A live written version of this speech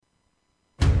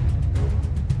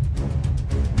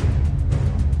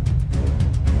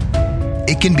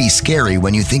It can be scary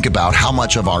when you think about how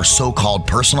much of our so-called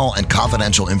personal and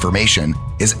confidential information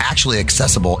is actually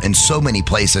accessible in so many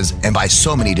places and by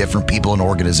so many different people and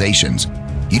organizations.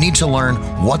 You need to learn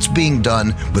what's being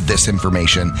done with this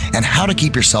information and how to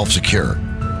keep yourself secure.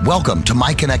 Welcome to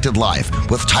My Connected Life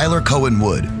with Tyler Cohen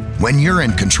Wood. When you're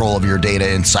in control of your data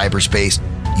in cyberspace,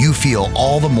 you feel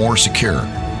all the more secure.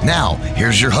 Now,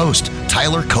 here's your host,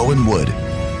 Tyler Cohen Wood.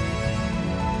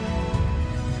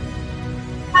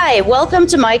 Hi, welcome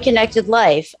to My Connected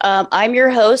Life. I'm your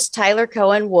host, Tyler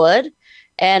Cohen Wood,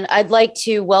 and I'd like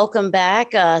to welcome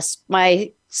back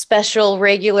my special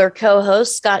regular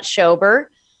co-host, Scott Schober.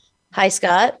 Hi,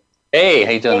 Scott. Hey,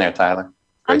 how you doing there, Tyler?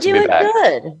 I'm doing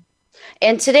good.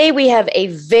 And today we have a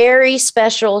very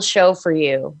special show for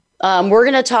you. We're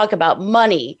going to talk about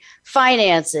money,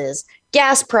 finances,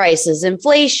 gas prices,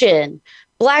 inflation,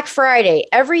 Black Friday,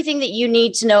 everything that you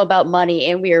need to know about money.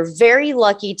 And we are very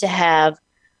lucky to have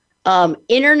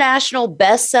international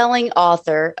best-selling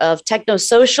author of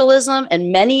Technosocialism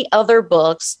and many other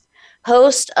books,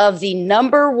 host of the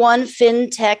 #1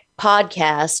 Fintech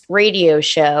podcast radio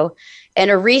show,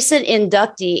 and a recent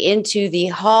inductee into the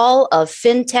Hall of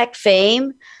Fintech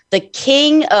fame, the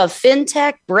king of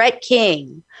Fintech, Brett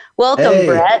King. Welcome, hey.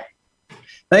 Brett.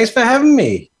 Thanks for having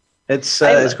me. It's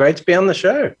great to be on the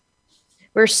show.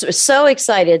 We're so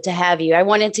excited to have you. I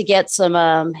wanted to get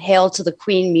some Hail to the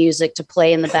Queen music to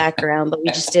play in the background, but we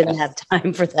just didn't have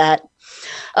time for that.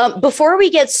 Before we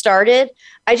get started,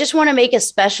 I just want to make a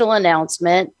special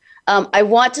announcement. I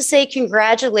want to say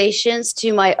congratulations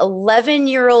to my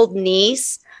 11-year-old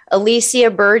niece,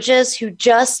 Alicia Burgess, who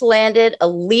just landed a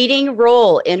leading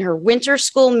role in her winter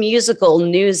school musical,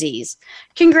 Newsies.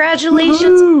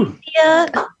 Congratulations,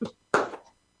 Alicia.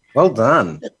 Well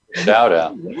done. Shout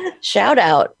out. Shout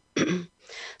out.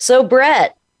 So,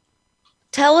 Brett,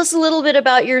 tell us a little bit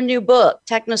about your new book,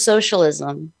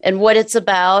 Technosocialism, and what it's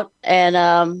about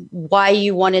and why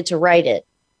you wanted to write it.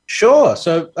 Sure.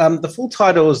 So the full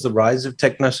title is The Rise of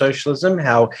Technosocialism,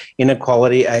 How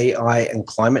Inequality, AI, and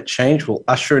Climate Change Will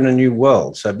Usher in a New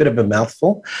World. So a bit of a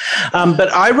mouthful.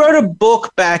 But I wrote a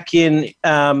book back in,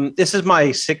 this is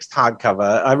my 6th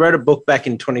hardcover. I wrote a book back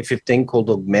in 2015 called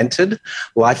Augmented,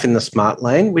 Life in the Smart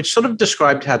Lane, which sort of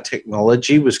described how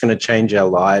technology was going to change our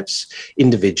lives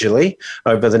individually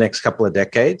over the next couple of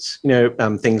decades. You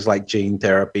know, things like gene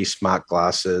therapy, smart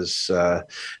glasses,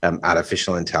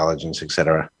 artificial intelligence,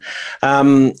 etc.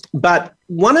 But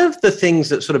one of the things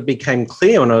that sort of became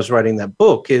clear when I was writing that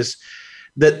book is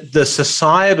that the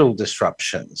societal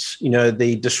disruptions, you know,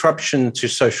 the disruption to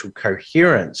social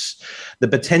coherence, the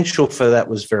potential for that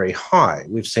was very high.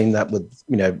 We've seen that with,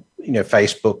 you know,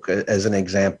 Facebook as an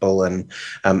example and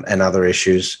other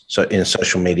issues so in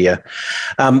social media.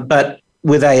 But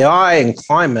with AI and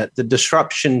climate, the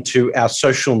disruption to our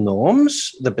social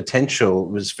norms, the potential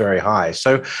was very high.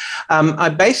 So I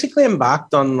basically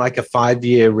embarked on like a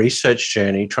 5-year research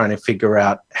journey trying to figure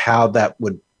out how that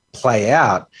would play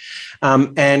out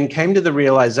and came to the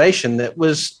realization that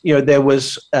there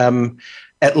was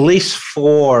at least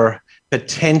 4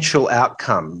 potential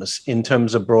outcomes in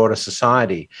terms of broader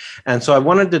society. And so I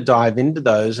wanted to dive into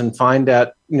those and find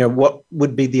out, you know, what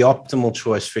would be the optimal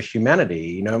choice for humanity,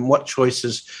 you know, and what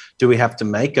choices do we have to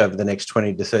make over the next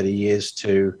 20 to 30 years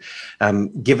to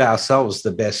give ourselves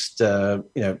the best,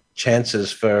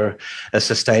 chances for a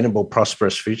sustainable,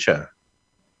 prosperous future.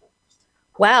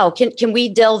 Wow. Can we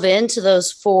delve into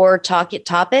those 4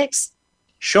 topics?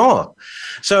 Sure.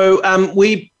 So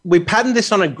we patterned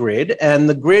this on a grid, and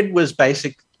the grid was based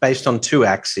on 2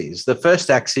 axes. The first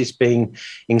axis being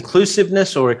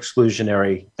inclusiveness or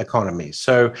exclusionary economies.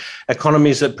 So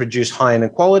economies that produce high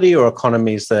inequality or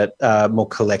economies that are more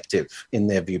collective in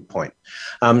their viewpoint.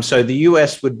 So the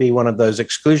US would be one of those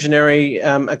exclusionary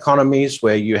economies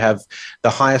where you have the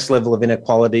highest level of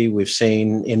inequality we've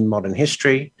seen in modern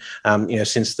history,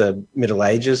 since the Middle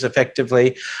Ages,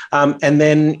 effectively. And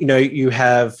then, you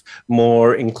have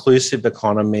more inclusive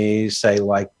economies, say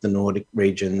like the Nordic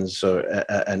regions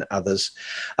and others.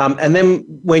 And then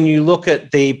when you look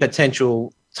at the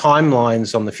potential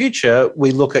timelines on the future,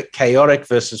 we look at chaotic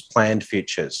versus planned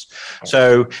futures.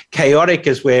 So chaotic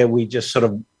is where we just sort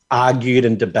of argued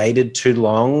and debated too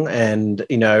long, and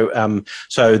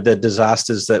so the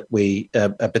disasters that we are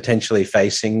potentially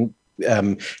facing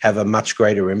have a much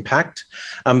greater impact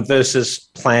versus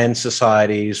planned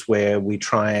societies where we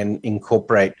try and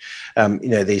incorporate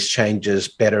these changes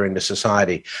better into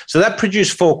society. So that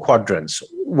produced 4 quadrants.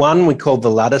 One we call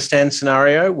the ladder stand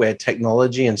scenario, where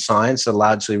technology and science are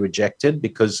largely rejected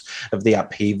because of the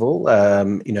upheaval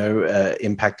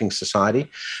impacting society.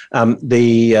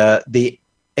 The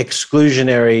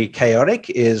exclusionary chaotic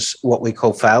is what we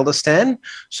call faildistan.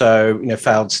 So,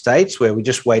 failed states where we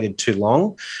just waited too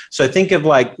long. So think of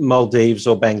like Maldives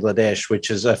or Bangladesh, which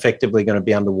is effectively going to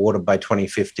be underwater by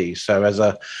 2050. So as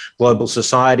a global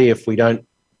society, if we don't,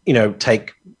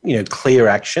 take, clear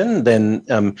action, then,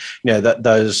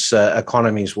 those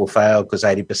economies will fail because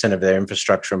 80% of their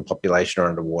infrastructure and population are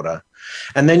underwater.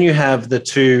 And then you have the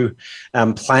two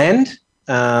planned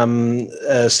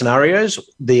scenarios.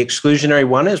 The exclusionary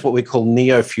one is what we call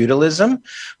neo-feudalism,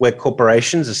 where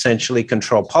corporations essentially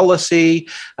control policy.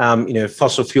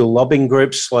 Fossil fuel lobbying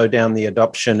groups slow down the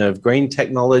adoption of green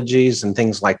technologies and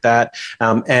things like that.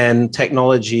 And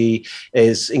technology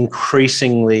is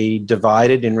increasingly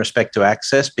divided in respect to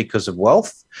access because of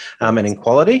wealth and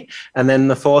inequality. And then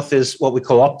the fourth is what we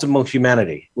call optimal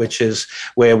humanity, which is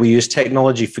where we use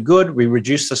technology for good. We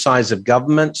reduce the size of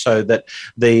government so that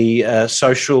the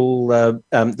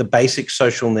the basic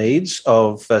social needs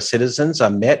of citizens are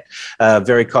met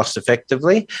very cost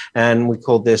effectively. And we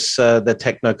call this the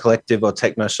techno-collective or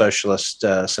techno-socialist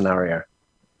scenario.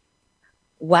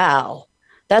 Wow.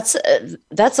 That's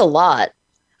a lot.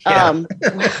 Yeah.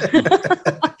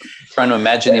 Trying to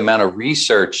imagine the amount of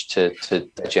research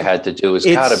that you had to do has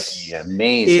got to be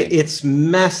amazing. It's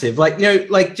massive.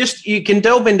 Just you can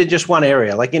delve into just one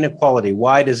area, like inequality.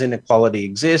 Why does inequality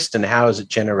exist, and how is it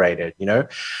generated?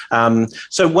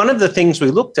 So one of the things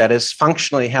we looked at is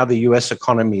functionally how the U.S.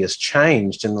 economy has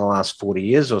changed in the last 40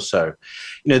 years or so.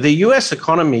 The U.S.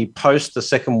 economy post the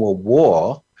Second World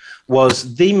War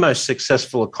was the most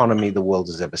successful economy the world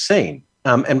has ever seen.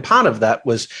 And part of that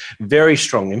was very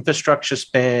strong infrastructure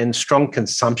spend, strong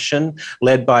consumption,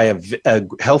 led by a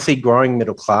healthy, growing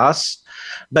middle class.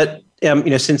 But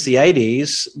since the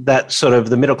 80s, that sort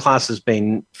of the middle class has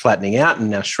been flattening out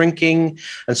and now shrinking.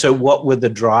 And so what were the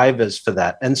drivers for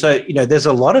that? And so, there's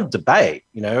a lot of debate,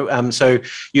 so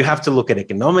you have to look at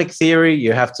economic theory,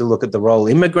 you have to look at the role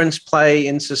immigrants play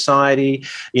in society,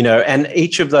 and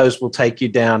each of those will take you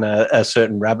down a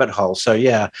certain rabbit hole. So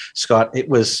yeah, Scott, it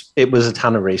was a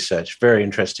ton of research. Very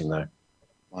interesting though.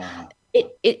 Wow.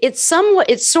 It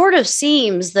sort of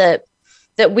seems that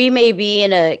we may be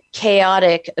in a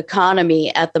chaotic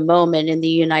economy at the moment in the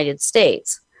United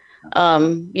States.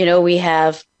 We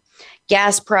have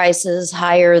gas prices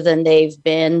higher than they've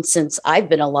been since I've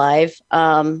been alive.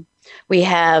 We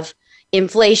have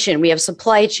inflation. We have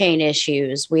supply chain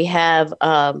issues. We have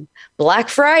Black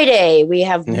Friday. We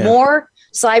have more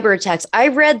cyber attacks. I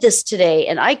read this today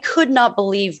and I could not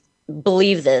believe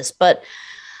this, but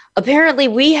apparently,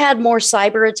 we had more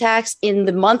cyber attacks in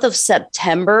the month of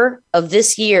September of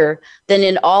this year than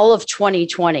in all of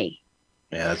 2020.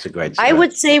 Yeah, that's a great I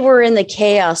would say we're in the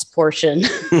chaos portion.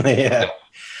 Yeah.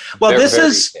 Well,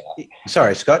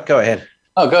 sorry, Scott, go ahead.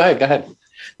 Oh, go ahead.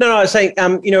 No, I was saying,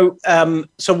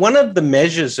 so one of the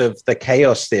measures of the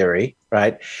chaos theory,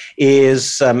 right,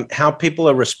 is how people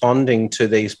are responding to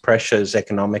these pressures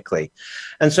economically.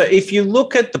 And so if you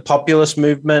look at the populist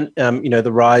movement,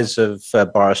 the rise of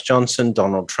Boris Johnson,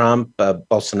 Donald Trump,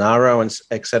 Bolsonaro, and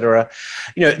et cetera,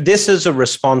 this is a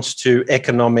response to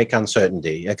economic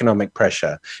uncertainty, economic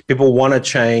pressure. People want to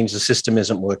change, the system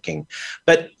isn't working.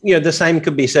 But, the same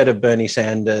could be said of Bernie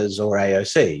Sanders or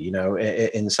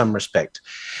AOC, in some respect.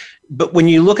 But when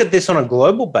you look at this on a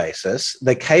global basis,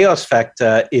 the chaos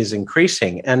factor is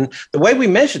increasing. And the way we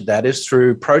measured that is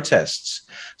through protests.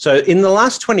 So in the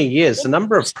last 20 years, the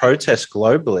number of protests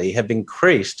globally have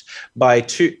increased by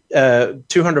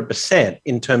 200%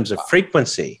 in terms of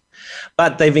frequency,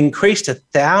 but they've increased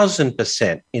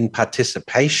 1,000% in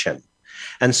participation.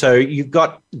 And so you've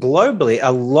got globally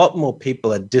a lot more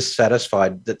people are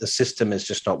dissatisfied that the system is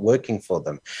just not working for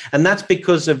them. And that's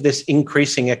because of this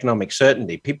increasing economic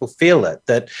certainty. People feel it,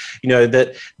 that,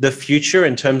 that the future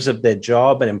in terms of their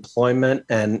job and employment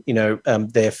and,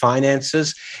 their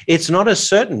finances, it's not as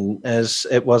certain as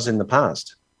it was in the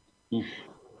past.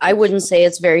 I wouldn't say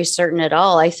it's very certain at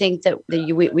all. I think that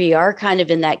we are kind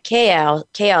of in that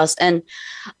chaos. And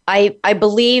I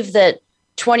believe that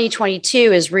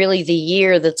 2022 is really the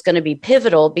year that's going to be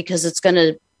pivotal because it's going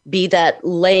to be that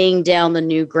laying down the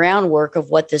new groundwork of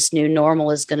what this new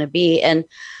normal is going to be. And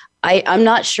I'm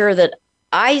not sure that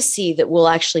I see that we'll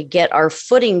actually get our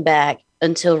footing back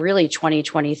until really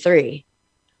 2023.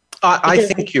 I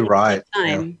think you're right.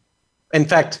 Yeah. In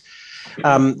fact,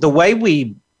 the way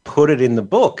we put it in the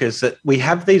book is that we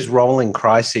have these rolling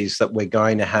crises that we're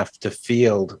going to have to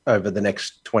field over the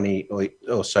next 20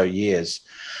 or so years.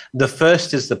 The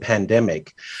first is the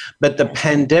pandemic, but the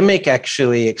pandemic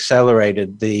actually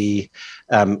accelerated the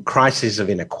crises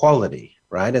of inequality,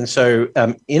 right? And so,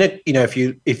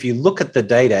 if you look at the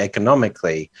data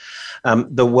economically,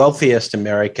 the wealthiest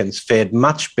Americans fared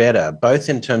much better, both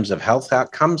in terms of health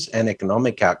outcomes and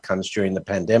economic outcomes during the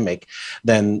pandemic,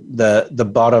 than the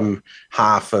bottom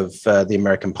half of the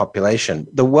American population.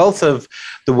 The wealth of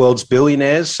the world's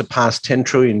billionaires surpassed $10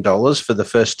 trillion for the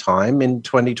first time in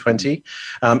 2020.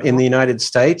 In the United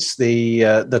States,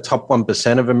 the top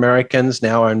 1% of Americans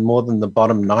now own more than the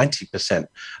bottom 90%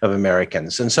 of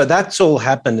Americans. And so that's all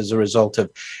happened as a result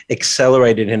of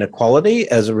accelerated inequality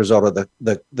as a result of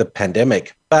the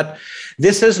pandemic. But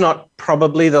this is not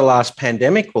probably the last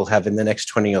pandemic we'll have in the next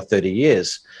 20 or 30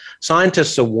 years.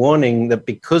 Scientists are warning that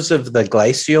because of the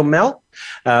glacial melt,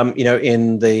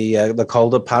 in the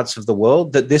colder parts of the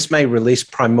world, that this may release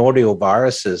primordial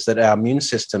viruses that our immune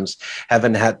systems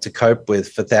haven't had to cope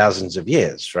with for thousands of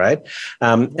years, right?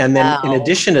 And then in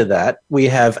addition to that, we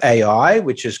have AI,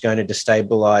 which is going to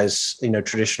destabilize,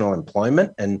 traditional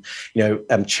employment and,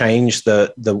 change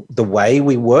the way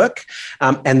we work.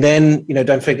 And then,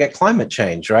 don't forget climate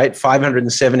change, right?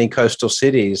 570 coastal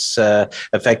cities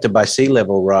affected by sea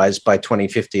level rise by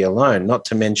 2050 alone, not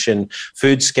to mention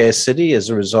food scarcity as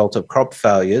a result of crop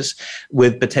failures,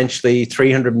 with potentially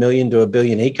 300 million to 1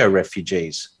 billion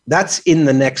eco-refugees. That's in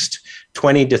the next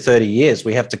 20 to 30 years.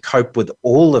 We have to cope with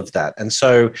all of that. And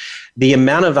so the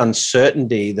amount of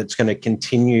uncertainty that's going to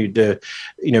continue to,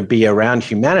 be around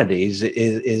humanity is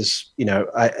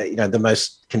the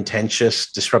most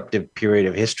contentious, disruptive period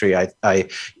of history.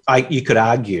 You could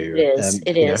argue.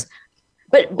 It is.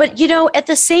 But at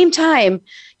the same time,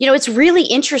 it's really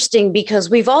interesting because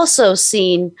we've also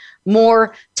seen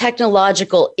more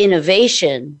technological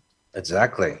innovation.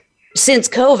 Exactly. Since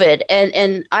COVID.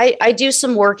 And I do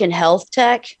some work in health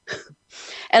tech,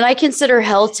 and I consider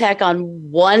health tech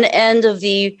on one end of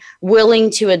the willing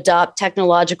to adopt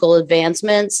technological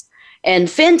advancements, and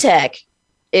Fintech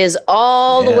is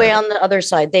all the way on the other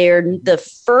side. They are the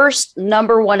first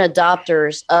number one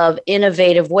adopters of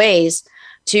innovative ways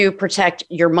to protect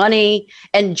your money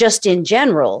and just in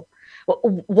general.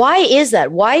 Why is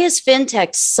that? Why is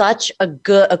Fintech such a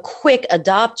quick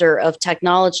adopter of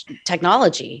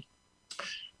technology?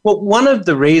 Well, one of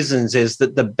the reasons is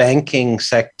that the banking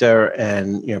sector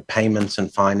and payments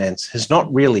and finance has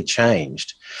not really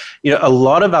changed. A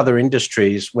lot of other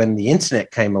industries, when the internet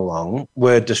came along,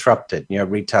 were disrupted.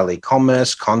 Retail,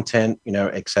 e-commerce, content,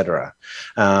 et cetera.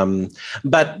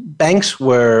 But banks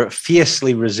were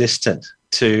fiercely resistant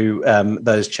to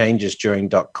those changes during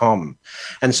 .com.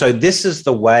 And so this is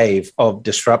the wave of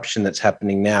disruption that's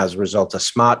happening now as a result of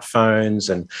smartphones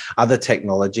and other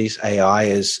technologies. AI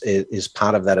is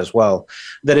part of that as well,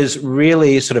 that is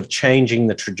really sort of changing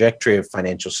the trajectory of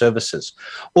financial services.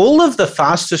 All of the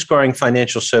fastest growing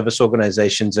financial service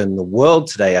organizations in the world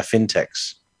today are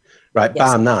fintechs, right? Yes.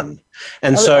 Bar none.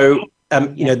 And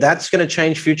that's going to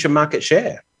change future market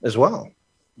share as well.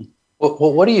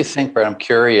 Well, what do you think, Brett? I'm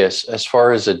curious, as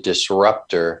far as a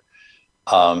disruptor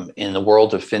in the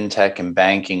world of fintech and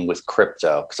banking with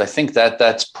crypto, because I think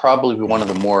that's probably one of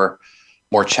the more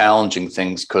challenging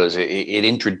things, because it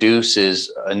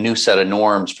introduces a new set of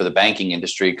norms for the banking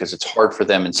industry, because it's hard for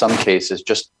them in some cases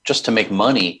just to make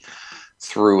money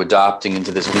through adopting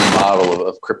into this new model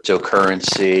of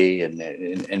cryptocurrency,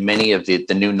 and many of the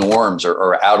new norms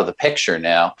are out of the picture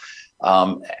now.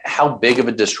 How big of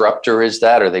a disruptor is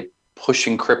that? Are they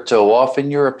pushing crypto off, in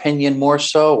your opinion, more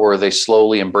so, or are they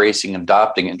slowly embracing,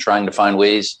 adopting, and trying to find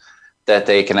ways that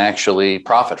they can actually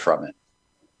profit from it?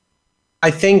 I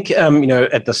think,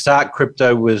 at the start,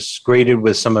 crypto was greeted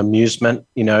with some amusement,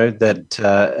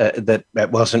 that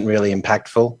wasn't really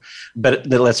impactful. But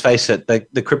let's face it,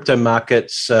 the crypto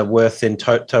market's worth in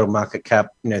total market cap,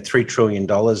 $3 trillion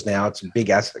now. It's a big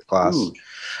asset class. Ooh.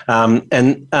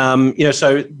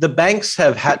 So the banks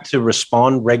have had to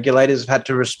respond. Regulators have had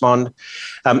to respond.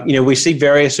 We see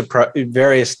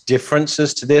various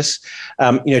differences to this.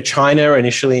 China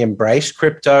initially embraced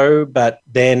crypto, but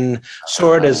then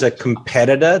saw it as a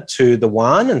competitor to the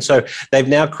yuan. And so they've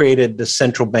now created the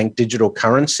central bank digital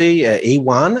currency,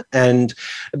 yuan, and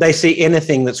they see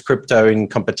anything that's crypto in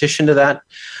competition to that.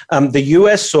 The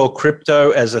US saw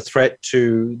crypto as a threat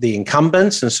to the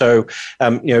incumbents. And so,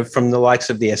 from the likes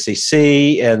of the SEC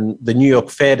and the New York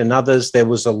Fed and others, there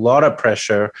was a lot of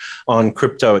pressure on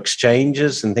crypto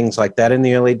exchanges and things like that in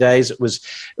the early days. It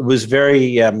was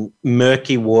very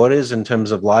murky waters in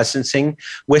terms of licensing.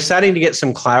 We're starting to get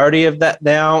some clarity of that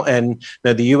now. And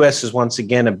the US is once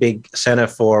again a big center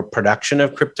for production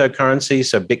of cryptocurrency,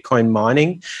 so Bitcoin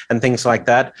mining and things like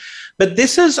that. But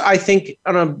this is, I think,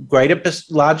 on a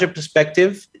larger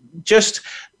perspective, just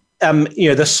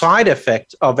the side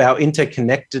effect of our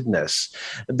interconnectedness,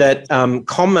 that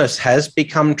commerce has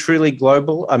become truly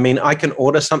global. I mean, I can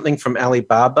order something from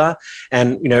Alibaba,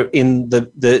 and in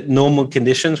the normal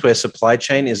conditions where supply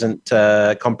chain isn't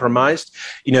compromised,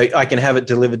 I can have it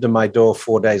delivered to my door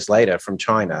 4 days later from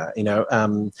China.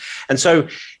 And so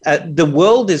the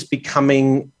world is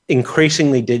becoming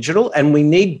increasingly digital, and we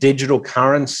need digital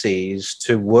currencies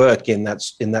to work in that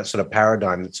sort of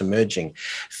paradigm that's emerging.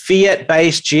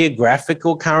 Fiat-based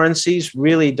geographical currencies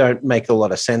really don't make a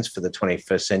lot of sense for the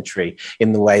 21st century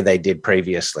in the way they did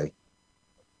previously.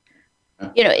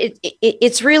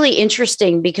 It's really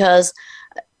interesting because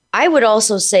I would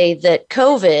also say that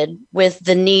COVID, with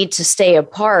the need to stay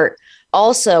apart,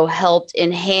 also helped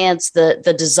enhance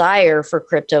the desire for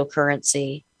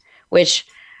cryptocurrency, which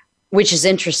is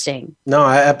interesting. No,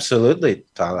 absolutely,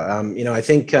 Tyler. I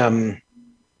think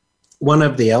one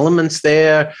of the elements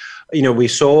there, we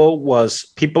saw was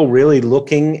people really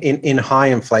looking in high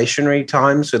inflationary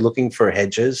times. They're looking for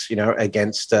hedges,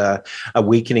 against a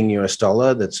weakening US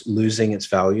dollar that's losing its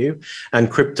value.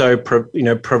 And crypto,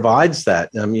 provides that.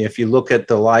 If you look at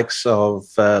the likes of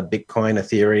Bitcoin,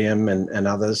 Ethereum, and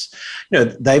others,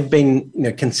 they've been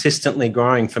consistently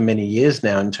growing for many years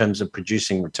now in terms of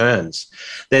producing returns.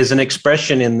 There's an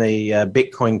expression in the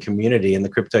Bitcoin community, in the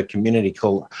crypto community,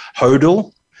 called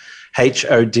HODL,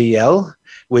 HODL,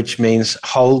 which means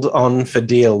hold on for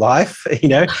dear life,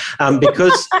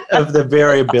 because of the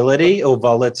variability or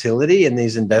volatility in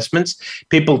these investments.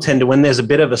 People tend to, when there's a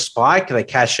bit of a spike, they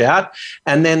cash out.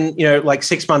 And then, like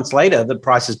 6 months later, the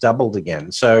price has doubled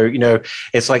again. So,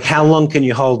 it's like, how long can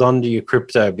you hold on to your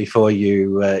crypto before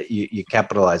you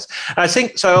capitalize? And I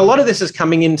think, so a lot of this is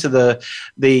coming into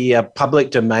the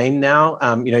public domain now.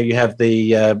 You have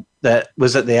that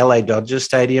was at the LA Dodgers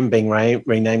Stadium being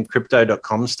renamed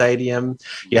Crypto.com Stadium.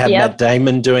 You had Matt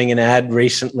Damon doing an ad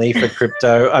recently for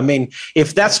crypto. I mean,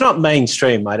 if that's not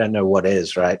mainstream, I don't know what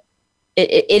is, right?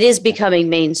 It is becoming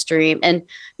mainstream. And,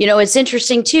 it's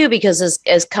interesting too, because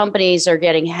as companies are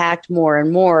getting hacked more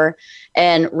and more,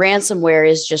 and ransomware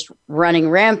is just running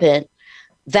rampant,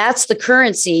 that's the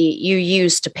currency you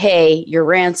use to pay your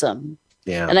ransom.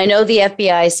 Yeah. And I know the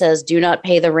FBI says do not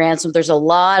pay the ransom. There's a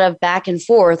lot of back and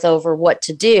forth over what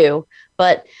to do.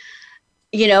 But,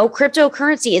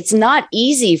 cryptocurrency, it's not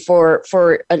easy for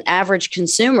an average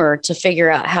consumer to figure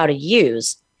out how to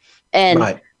use. And,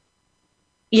 right.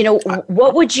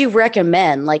 What would you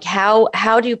recommend? Like,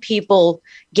 how do people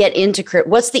get into crypto?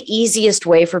 What's the easiest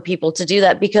way for people to do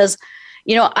that? Because,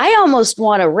 I almost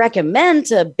want to recommend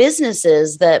to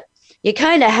businesses that you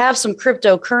kind of have some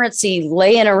cryptocurrency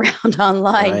laying around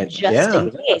online, right. just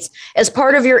in case, as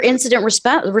part of your incident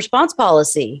response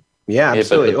policy. Yeah,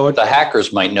 absolutely. But the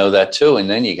hackers might know that too. And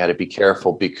then you got to be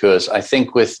careful, because I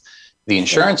think with the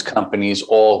insurance companies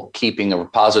all keeping a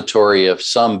repository of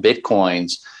some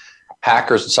Bitcoins,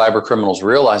 hackers and cyber criminals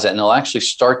realize that, and they'll actually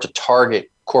start to target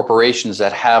corporations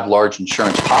that have large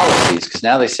insurance policies, because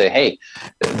now they say, hey,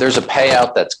 there's a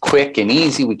payout that's quick and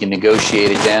easy. We can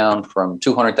negotiate it down from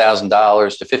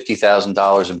 $200,000 to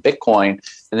 $50,000 in Bitcoin,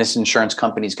 and this insurance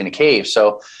company is going to cave.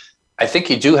 So I think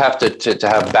you do have to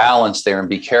have balance there and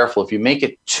be careful. If you make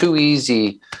it too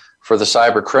easy for the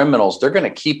cyber criminals, they're going to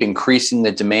keep increasing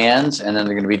the demands, and then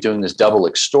they're going to be doing this double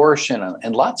extortion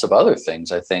and lots of other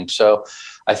things, I think. So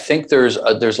I think there's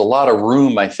a lot of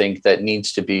room, I think, that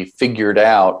needs to be figured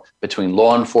out between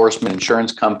law enforcement,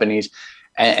 insurance companies,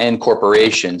 and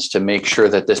corporations to make sure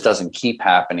that this doesn't keep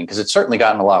happening, because it's certainly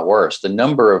gotten a lot worse. The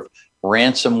number of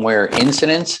ransomware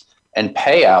incidents and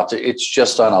payouts, it's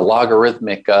just on a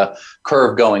logarithmic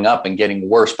curve going up and getting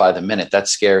worse by the minute. That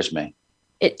scares me.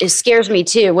 It scares me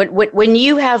too. When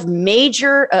you have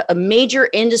a major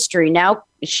industry now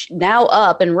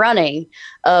up and running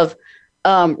of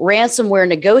ransomware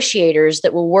negotiators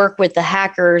that will work with the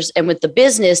hackers and with the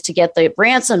business to get the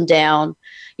ransom down,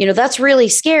 that's really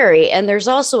scary. And there's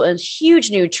also a huge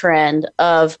new trend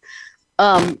of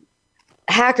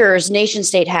hackers, nation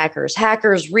state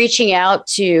hackers reaching out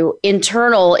to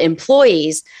internal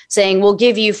employees saying, we'll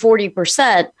give you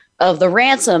 40% of the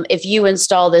ransom if you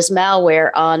install this malware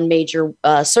on major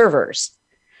servers.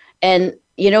 And,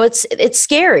 it's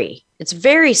scary. It's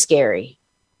very scary.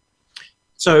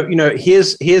 So,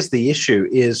 here's the issue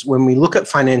is when we look at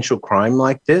financial crime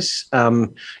like this,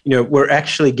 we're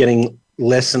actually getting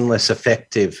less and less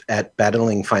effective at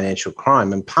battling financial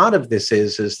crime. And part of this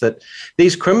is that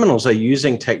these criminals are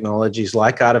using technologies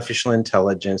like artificial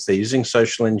intelligence. They're using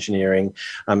social engineering.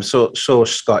 So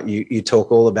Scott, you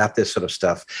talk all about this sort of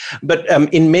stuff. But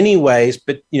in many ways,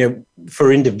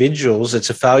 for individuals, it's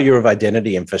a failure of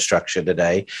identity infrastructure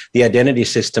today. The identity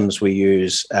systems we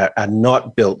use are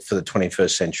not built for the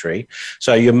 21st century.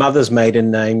 So your mother's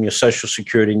maiden name, your social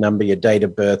security number, your date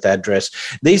of birth, address,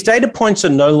 these data points are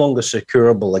no longer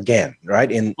securable again,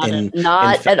 right? In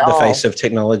the face of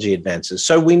technology advances.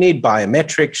 So we need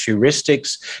biometrics,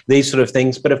 heuristics, these sort of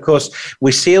things. But of course,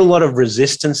 we see a lot of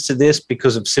resistance to this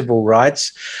because of civil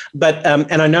rights. But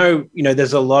and I know,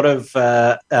 there's a lot of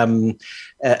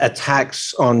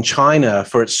attacks on China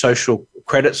for its social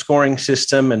credit scoring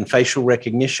system and facial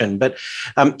recognition. But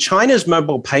China's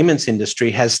mobile payments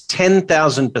industry has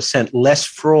 10,000% less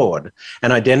fraud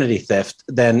and identity theft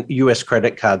than US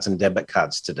credit cards and debit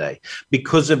cards today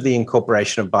because of the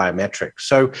incorporation of biometrics.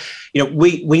 So,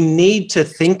 we need to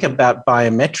think about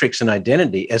biometrics and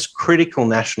identity as critical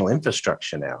national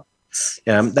infrastructure now.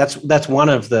 That's one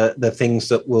of the things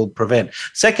that will prevent.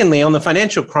 Secondly, on the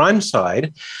financial crime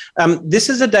side, this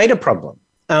is a data problem.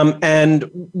 And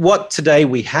what today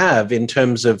we have in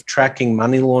terms of tracking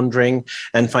money laundering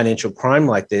and financial crime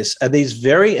like this are these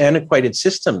very antiquated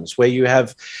systems where you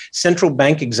have central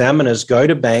bank examiners go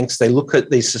to banks, they look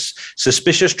at these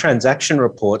suspicious transaction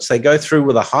reports, they go through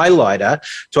with a highlighter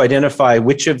to identify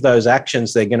which of those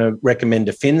actions they're going to recommend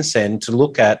a FinCEN to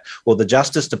look at or the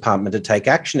Justice Department to take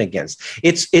action against.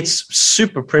 It's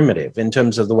super primitive in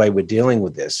terms of the way we're dealing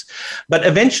with this. But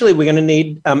eventually we're going to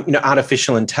need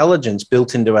artificial intelligence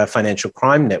built into our financial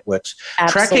crime networks,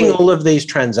 Absolutely. Tracking all of these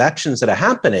transactions that are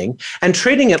happening and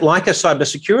treating it like a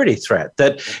cybersecurity threat.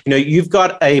 That, you've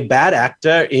got a bad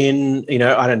actor in,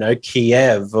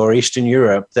 Kiev or Eastern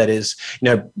Europe that is,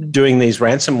 doing these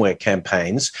ransomware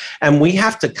campaigns, and we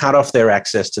have to cut off their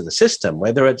access to the system,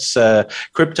 whether it's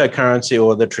cryptocurrency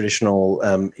or the traditional,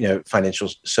 financial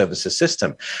services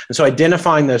system. And so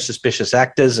identifying those suspicious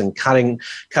actors and cutting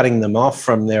them off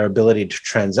from their ability to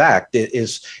transact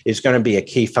is going to be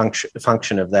a key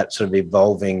function of that sort of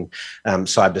evolving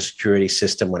cybersecurity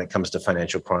system when it comes to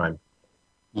financial crime.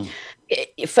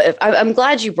 I'm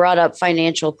glad you brought up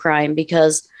financial crime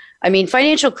because,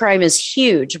 financial crime is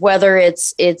huge, whether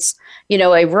it's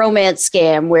a romance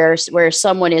scam where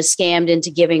someone is scammed into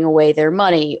giving away their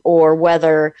money, or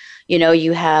whether,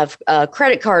 you have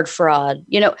credit card fraud,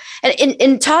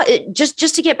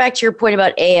 just to get back to your point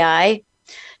about AI.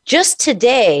 Just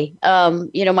today,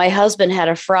 my husband had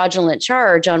a fraudulent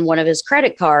charge on one of his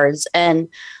credit cards, and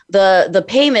the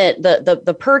payment,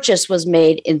 the purchase was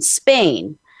made in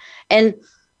Spain. And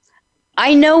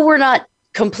I know we're not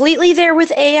completely there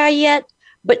with AI yet,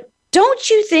 but don't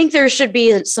you think there should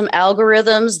be some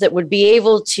algorithms that would be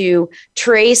able to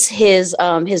trace his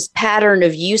pattern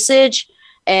of usage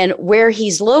and where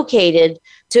he's located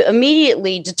to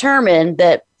immediately determine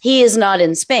that he is not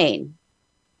in Spain?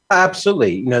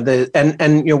 Absolutely.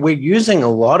 We're using a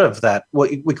lot of that,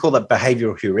 what we call that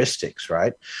behavioral heuristics,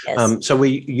 right? Yes. So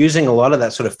we're using a lot of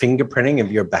that sort of fingerprinting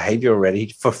of your behavior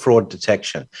already for fraud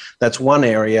detection. That's one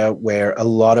area where a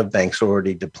lot of banks are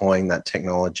already deploying that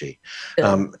technology.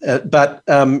 But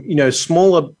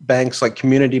smaller banks like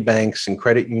community banks and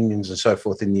credit unions and so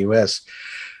forth in the US,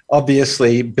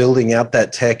 obviously building out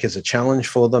that tech is a challenge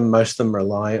for them. Most of them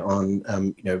rely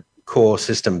on, core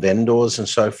system vendors and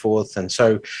so forth. And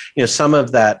so, some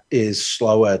of that is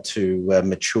slower to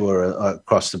mature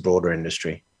across the broader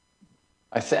industry.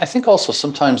 I think also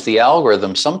sometimes the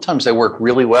algorithms, sometimes they work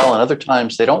really well and other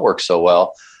times they don't work so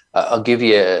well. I'll give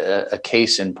you a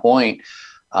case in point.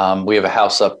 We have a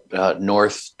house up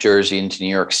North Jersey into New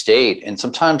York State, and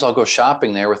sometimes I'll go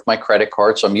shopping there with my credit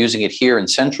card. So I'm using it here in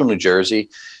central New Jersey,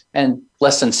 and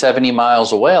less than 70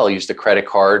 miles away, I'll use the credit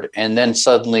card, and then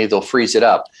suddenly they'll freeze it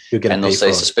up and they'll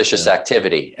say suspicious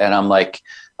activity. And I'm like,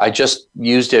 I just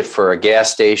used it for a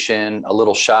gas station, a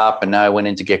little shop, and now I went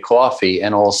in to get coffee,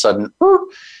 and all of a sudden,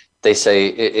 they say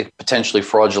it potentially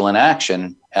fraudulent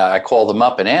action. I call them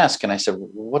up and ask, and I said,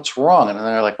 what's wrong? And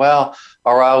they're like, well,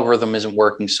 our algorithm isn't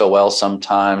working so well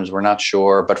sometimes. We're not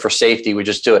sure, but for safety, we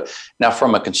just do it. Now,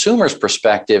 from a consumer's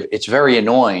perspective, it's very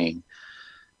annoying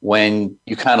when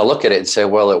you kind of look at it and say,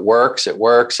 well, it works,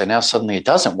 and now suddenly it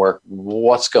doesn't work.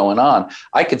 What's going on?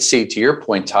 I could see, to your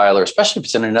point, Tyler, especially if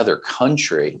it's in another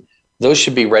country, those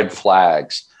should be red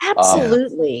flags.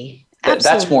 Absolutely.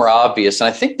 That's more obvious. And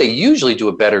I think they usually do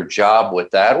a better job with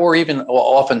that. Or even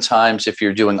oftentimes, if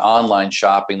you're doing online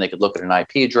shopping, they could look at an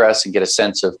IP address and get a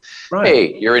sense of,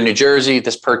 hey, you're in New Jersey.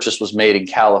 This purchase was made in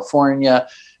California.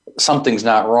 something's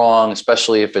not wrong,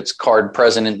 especially if it's card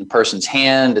present in the person's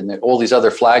hand and all these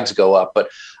other flags go up. But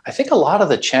I think a lot of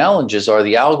the challenges are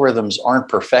the algorithms aren't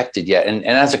perfected yet. And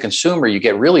as a consumer, you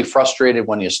get really frustrated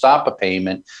when you stop a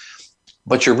payment,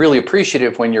 but you're really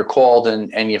appreciative when you're called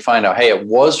and you find out, hey, it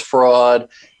was fraud,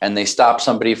 and they stopped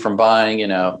somebody from buying,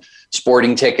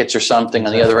 sporting tickets or something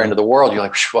on the other end of the world. You're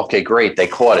like, okay, great, they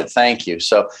caught it, thank you.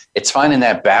 So it's finding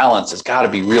that balance. It's got to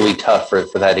be really tough for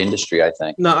that industry, I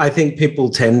think. No, I think people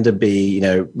tend to be,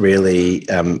 really,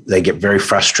 they get very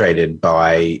frustrated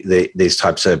by these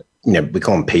types of, we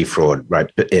call them P fraud, right?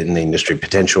 In the industry,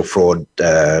 potential fraud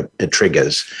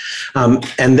triggers,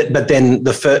 but then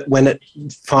when it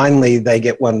finally they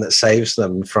get one that saves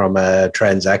them from a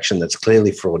transaction that's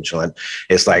clearly fraudulent,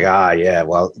 it's like,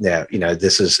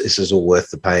 this is all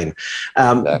worth the pain.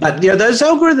 But those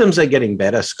algorithms are getting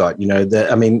better, Scott.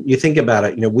 You think about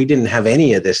it. We didn't have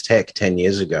any of this tech 10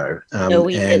 years ago. No,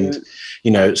 we didn't.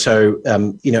 And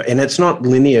it's not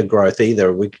linear growth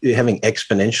either. We're having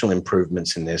exponential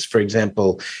improvements in this. For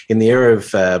example, in the era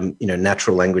of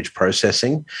natural language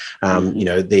processing,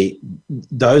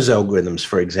 those algorithms,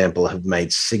 for example, have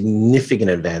made significant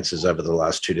advances over the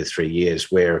last 2 to 3 years.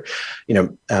 Where,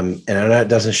 and I know it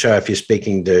doesn't show if you're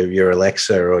speaking to your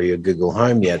Alexa or your Google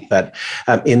Home yet, but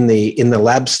in the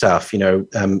lab stuff,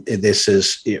 this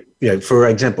is for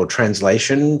example,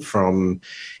 translation from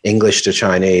English to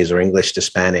Chinese or English to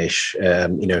Spanish,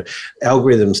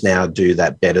 algorithms now do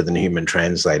that better than human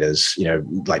translators,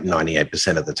 like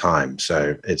 98% of the time.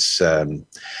 So it's,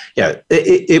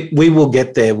 we will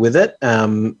get there with it.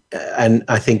 And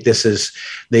I think these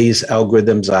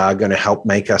algorithms are going to help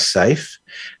make us safe.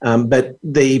 But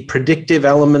the predictive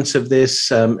elements of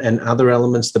this and other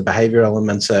elements, the behavior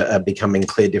elements are becoming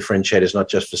clear differentiators, not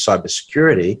just for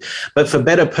cybersecurity, but for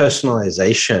better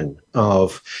personalization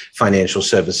of financial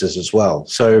services as well.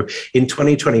 So in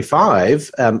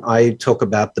 2025, I talk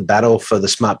about the battle for the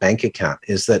smart bank account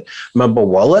is that mobile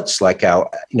wallets like our,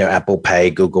 Apple Pay,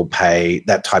 Google Pay,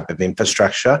 that type of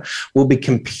infrastructure will be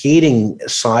competing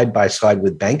side by side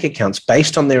with bank accounts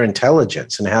based on their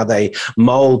intelligence and how they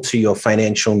mold to your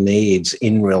financial needs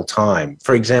in real time.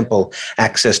 For example,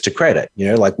 access to credit,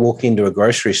 like walking into a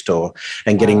grocery store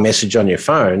and getting a message on your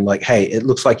phone, like, hey, it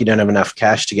looks like you don't have enough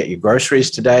cash to get your groceries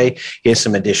today. Here's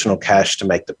some additional cash to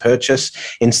make the purchase.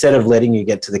 Instead of letting you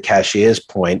get to the cashier's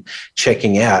point,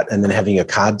 checking out and then having your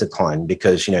card decline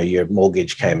because, your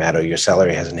mortgage came out or your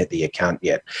salary hasn't hit the account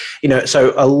yet.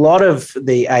 So a lot of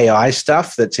the AI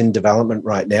stuff that's in development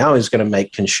right now is going to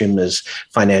make consumers'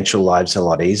 financial lives a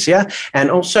lot easier and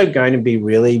also going to be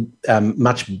really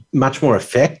much more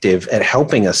effective at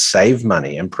helping us save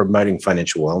money and promoting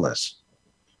financial wellness.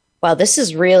 Wow, this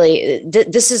is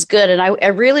good. And I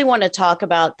really want to talk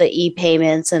about the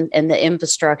e-payments and the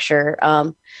infrastructure,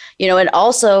 and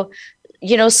also,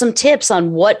 some tips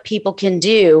on what people can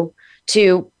do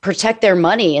to protect their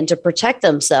money and to protect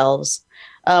themselves.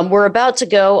 We're about to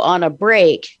go on a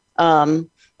break,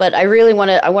 but I really want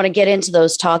to get into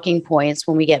those talking points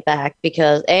when we get back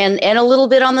because and a little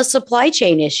bit on the supply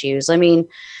chain issues. I mean,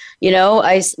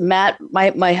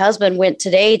 my husband went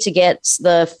today to get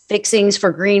the fixings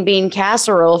for green bean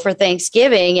casserole for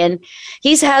Thanksgiving, and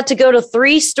he's had to go to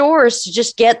 3 stores to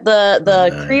just get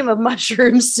the cream of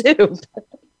mushroom soup.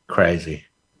 Crazy.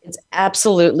 It's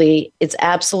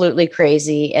absolutely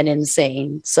crazy and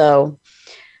insane. So,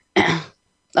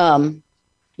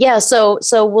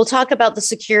 so we'll talk about the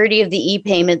security of the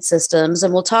e-payment systems,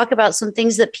 and we'll talk about some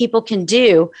things that people can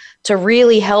do to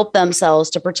really help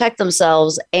themselves, to protect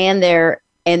themselves and their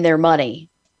money.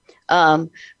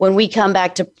 When we come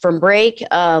back from break,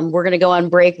 we're going to go on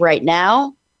break right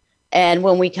now. And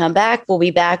when we come back, we'll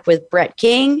be back with Brett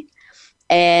King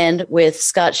and with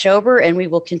Scott Schober, and we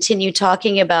will continue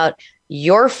talking about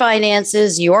your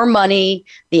finances, your money,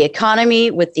 the economy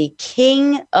with the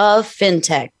king of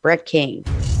fintech, Brett King.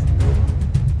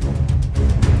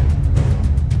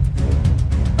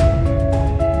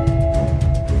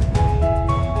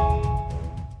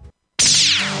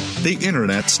 The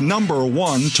Internet's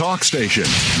 #1 talk station.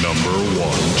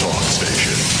 #1 talk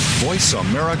station.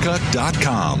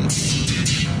 VoiceAmerica.com.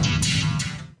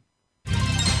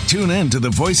 Tune in to the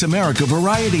Voice America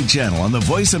Variety channel on the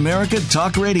Voice America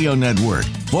Talk Radio Network.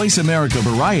 Voice America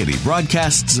Variety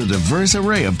broadcasts a diverse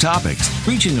array of topics,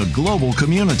 reaching a global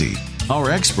community.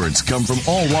 Our experts come from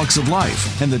all walks of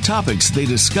life, and the topics they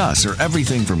discuss are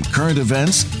everything from current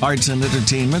events, arts and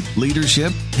entertainment,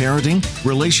 leadership, parenting,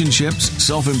 relationships,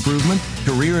 self-improvement,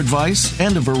 career advice,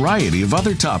 and a variety of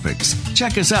other topics.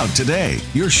 Check us out today.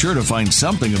 You're sure to find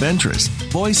something of interest.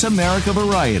 Voice America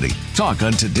Variety. Talk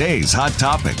on today's hot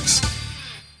topics.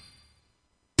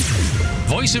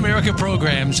 Voice America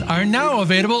programs are now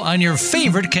available on your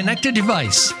favorite connected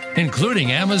device,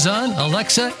 including Amazon,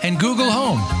 Alexa, and Google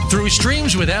Home. Through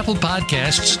streams with Apple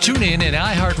Podcasts, TuneIn, and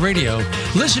iHeartRadio,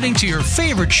 listening to your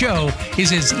favorite show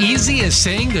is as easy as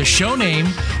saying the show name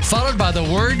followed by the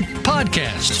word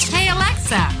podcast. Hey,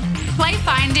 Alexa, play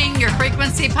Finding Your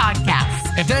Frequency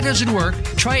podcast. If that doesn't work,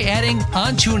 try adding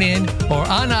on TuneIn or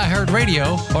on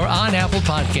iHeartRadio or on Apple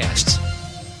Podcasts.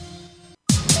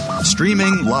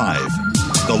 Streaming live,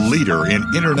 the leader in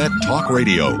Internet talk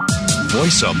radio,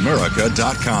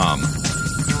 voiceamerica.com.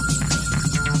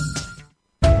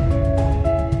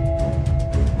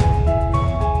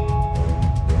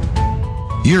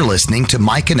 You're listening to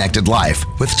My Connected Life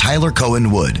with Tyler Cohen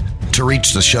Wood. To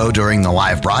reach the show during the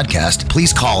live broadcast,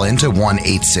 please call in to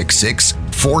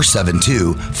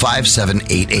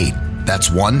 1-866-472-5788. That's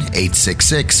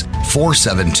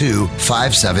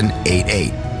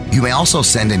 1-866-472-5788. You may also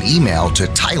send an email to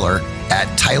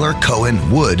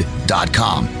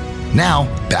tyler@tylercohenwood.com.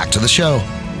 Now, back to the show.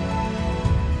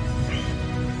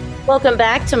 Welcome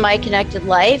back to My Connected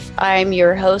Life. I'm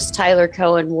your host, Tyler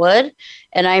Cohen Wood,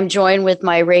 and I'm joined with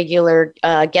my regular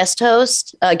guest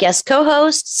co-host,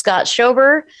 Scott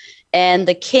Schober, and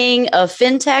the king of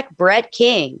Fintech, Brett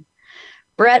King.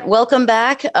 Brett, welcome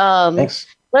back. Thanks.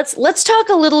 Let's talk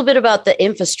a little bit about the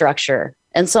infrastructure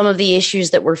and some of the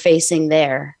issues that we're facing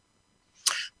there.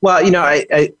 Well,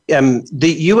 the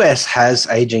US has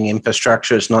aging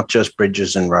infrastructure. It's not just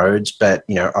bridges and roads, but,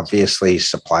 obviously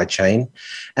supply chain.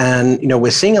 And,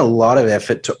 we're seeing a lot of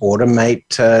effort to automate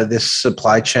this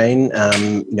supply chain,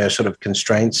 sort of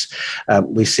constraints.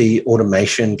 We see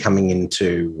automation coming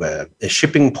into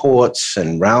shipping ports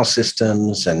and rail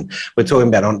systems. And we're talking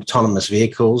about autonomous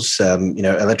vehicles,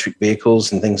 electric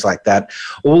vehicles and things like that.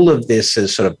 All of this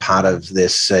is sort of part of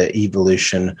this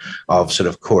evolution of sort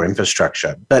of core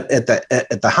infrastructure. But at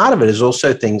the heart of it is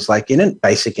also things like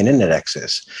basic internet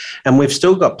access. And we've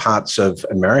still got parts of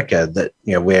America that,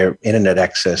 where internet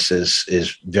access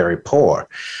is very poor.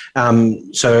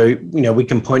 So we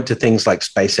can point to things like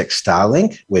SpaceX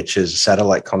Starlink, which is a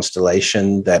satellite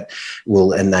constellation that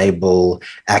will enable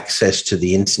access to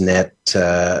the internet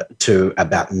to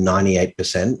about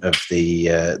 98% of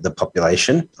the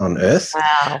population on Earth.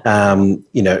 Wow. And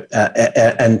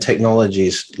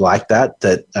technologies like that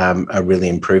are really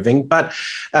improving. But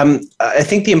I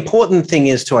think the important thing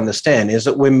is to understand is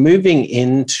that we're moving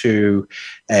into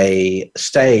a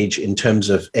stage in terms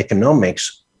of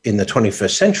economics in the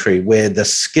 21st century where the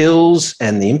skills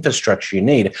and the infrastructure you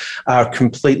need are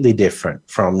completely different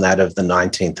from that of the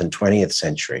 19th and 20th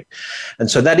century.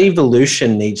 And so that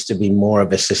evolution needs to be more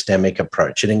of a systemic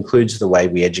approach. It includes the way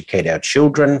we educate our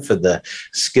children for the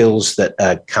skills that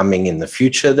are coming in the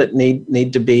future that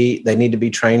need to be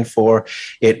trained for.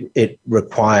 It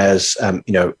requires,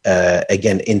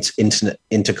 again,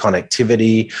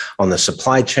 interconnectivity on the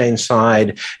supply chain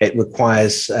side. It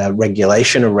requires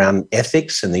regulation around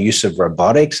ethics and the use of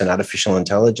robotics and artificial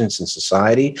intelligence in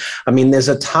society. I mean, there's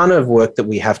a ton of work that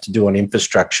we have to do on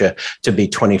infrastructure to be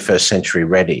 21st century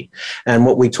ready. And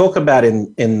what we talk about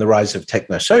in the Rise of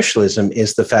Technosocialism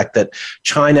is the fact that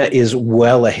China is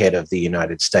well ahead of the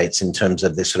United States in terms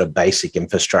of this sort of basic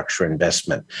infrastructure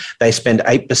investment. They spend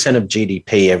 8% of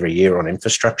GDP every year on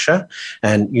infrastructure.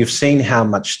 And you've seen how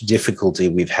much difficulty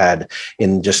we've had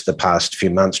in just the past few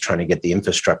months trying to get the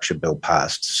infrastructure bill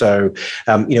passed. So,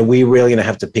 we're really going to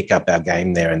have to pick up our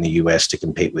game there in the US to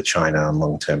compete with China on a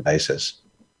long-term basis.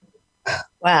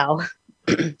 Wow.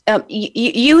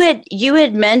 You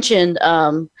had mentioned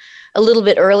a little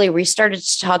bit earlier, we started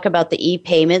to talk about the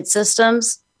e-payment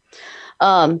systems.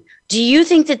 Do you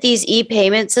think that these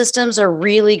e-payment systems are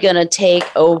really going to take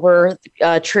over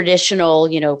traditional,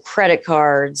 credit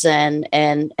cards and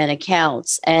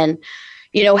accounts? And,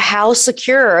 how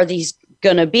secure are these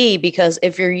going to be? Because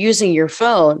if you're using your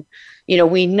phone,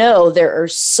 we know there are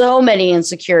so many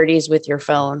insecurities with your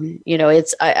phone.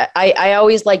 I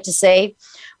always like to say,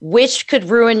 which could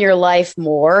ruin your life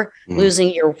more,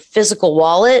 losing your physical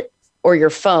wallet or your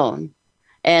phone?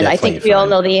 And definitely I think we all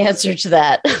know the answer to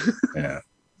that. Yeah.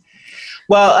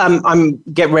 Well, I'm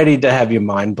get ready to have your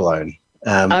mind blown.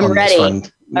 I'm ready.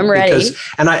 I'm ready.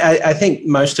 And I think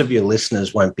most of your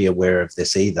listeners won't be aware of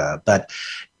this either, but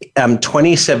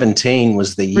 2017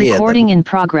 was the year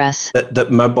that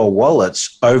mobile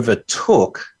wallets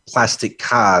overtook plastic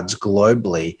cards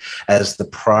globally as the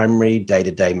primary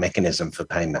day-to-day mechanism for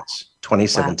payments.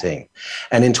 2017. Wow.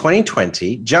 And in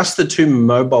 2020, just the two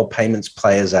mobile payments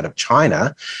players out of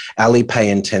China,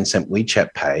 Alipay and Tencent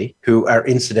WeChat Pay, who are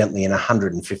incidentally in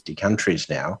 150 countries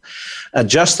now,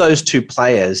 just those two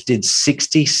players did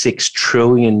 $66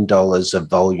 trillion of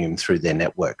volume through their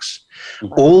networks.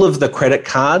 Mm-hmm. All of the credit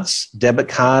cards, debit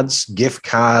cards, gift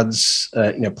cards,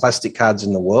 plastic cards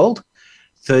in the world,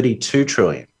 32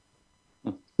 trillion,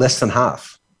 less than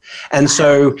half. And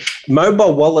so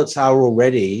mobile wallets are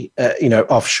already,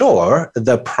 offshore,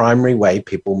 the primary way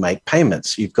people make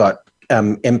payments. You've got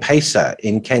M-Pesa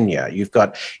in Kenya, you've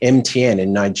got MTN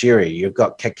in Nigeria, you've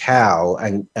got Kakao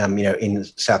and in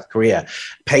South Korea,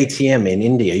 Paytm in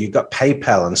India, you've got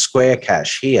PayPal and Square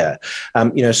Cash here.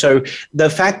 So the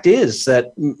fact is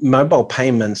that mobile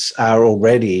payments are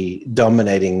already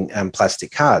dominating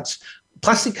plastic cards.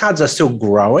 Plastic cards are still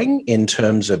growing in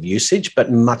terms of usage,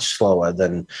 but much slower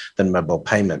than mobile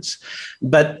payments.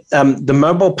 But the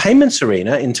mobile payments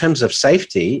arena, in terms of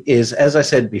safety, is, as I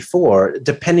said before,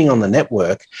 depending on the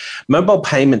network, mobile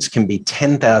payments can be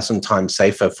 10,000 times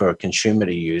safer for a consumer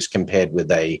to use compared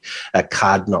with a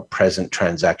card not present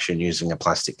transaction using a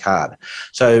plastic card.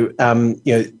 So,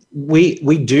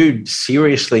 we do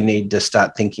seriously need to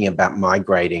start thinking about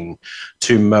migrating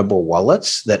to mobile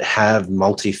wallets that have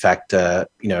multi-factor,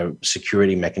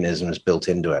 security mechanisms built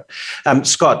into it.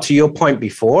 Scott, to your point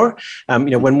before,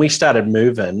 when we started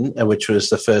Movin, which was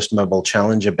the first mobile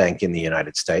challenger bank in the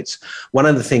United States, one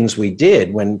of the things we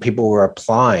did when people were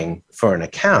applying for an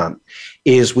account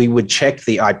is we would check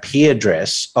the IP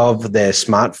address of their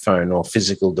smartphone or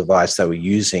physical device they were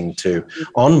using to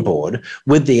onboard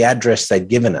with the address they'd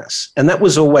given us. And that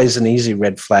was always an easy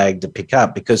red flag to pick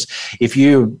up, because if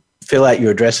you fill out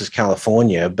your address as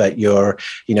California, but your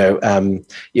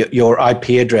IP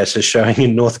address is showing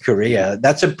in North Korea,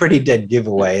 that's a pretty dead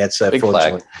giveaway. It's a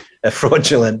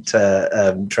fraudulent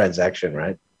transaction,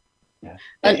 right? Yeah.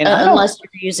 Unless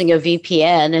you're using a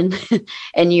VPN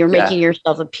and you're making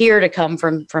yourself appear to come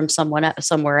from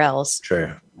somewhere else.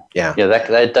 True. Yeah. Yeah,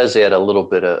 that does add a little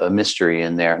bit of a mystery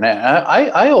in there. And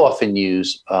I often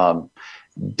use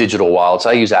digital wallets.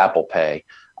 I use Apple Pay.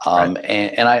 And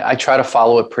I try to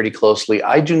follow it pretty closely.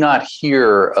 I do not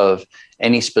hear of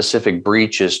any specific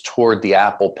breaches toward the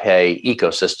Apple Pay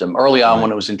ecosystem. Early on,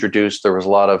 when it was introduced, there was a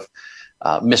lot of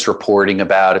misreporting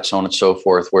about it, so on and so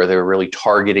forth, where they were really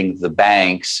targeting the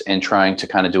banks and trying to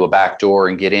kind of do a backdoor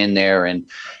and get in there and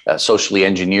socially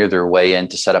engineer their way in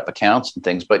to set up accounts and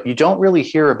things. But you don't really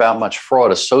hear about much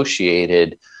fraud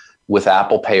associated with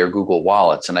Apple Pay or Google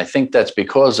Wallets. And I think that's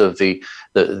because of the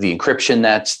encryption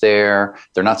that's there.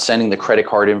 They're not sending the credit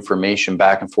card information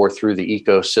back and forth through the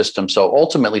ecosystem. So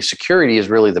ultimately, security is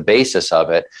really the basis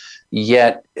of it.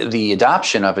 Yet the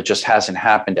adoption of it just hasn't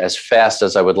happened as fast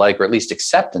as I would like, or at least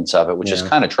acceptance of it, which is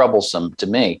kind of troublesome to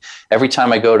me. Every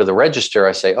time I go to the register,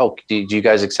 I say, "Oh, do you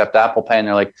guys accept Apple Pay?" And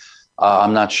they're like,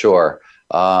 "I'm not sure.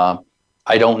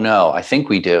 I don't know. I think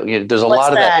we do." There's a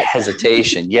lot of that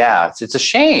hesitation. Yeah, it's a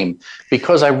shame,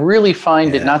 because I really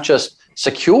find it not just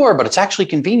secure, but it's actually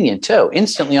convenient too.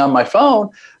 Instantly on my phone,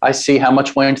 I see how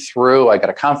much went through. I got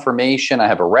a confirmation. I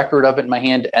have a record of it in my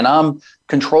hand, and I'm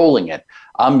controlling it.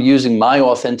 I'm using my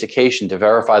authentication to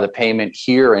verify the payment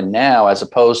here and now, as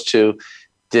opposed to,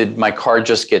 did my card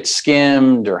just get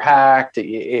skimmed or hacked?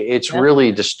 It's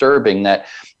really disturbing that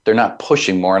they're not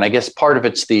pushing more. And I guess part of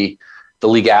it's the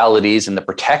legalities and the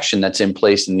protection that's in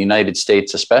place in the United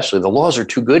States, especially. The laws are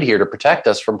too good here to protect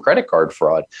us from credit card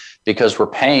fraud, because we're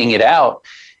paying it out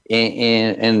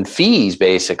in fees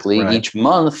basically each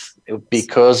month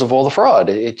because of all the fraud.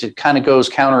 It kind of goes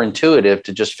counterintuitive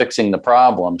to just fixing the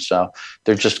problem. So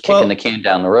they're just kicking the can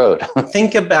down the road.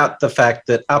 Think about the fact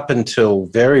that up until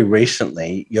very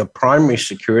recently, your primary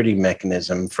security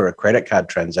mechanism for a credit card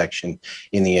transaction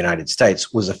in the United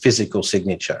States was a physical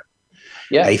signature.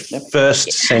 Yeah, a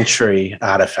first century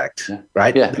artifact,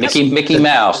 right? Yeah, Mickey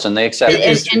Mouse, and they accept it.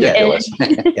 It's ridiculous.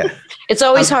 It's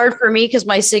always hard for me because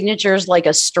my signature is like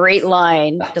a straight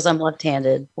line because I'm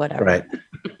left-handed, whatever. Right.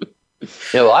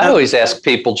 Well, I always ask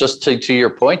people, just to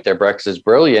your point there, Brex, is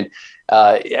brilliant.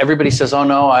 Everybody says, "Oh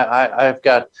no, I've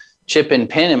got chip and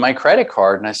PIN in my credit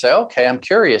card," and I say, "Okay, I'm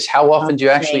curious. How often do you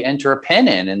actually enter a PIN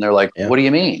in?" And they're like, "What do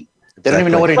you mean?" They don't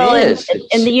even know what it is.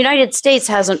 And the United States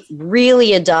hasn't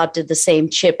really adopted the same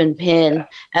chip and PIN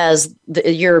as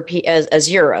the Europe.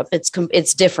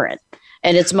 It's different.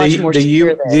 and it's much more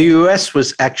secure there. The US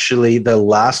was actually the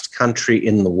last country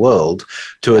in the world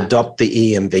to adopt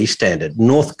the EMV standard.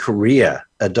 North Korea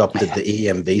adopted the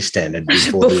EMV standard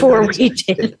before we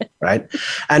did. Right?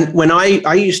 And when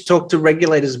I used to talk to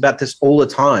regulators about this all the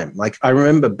time, like I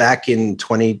remember back in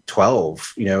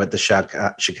 2012, at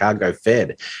the Chicago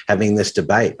Fed, having this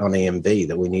debate on EMV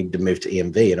that we need to move to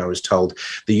EMV. And I was told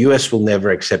the US will never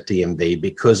accept EMV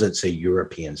because it's a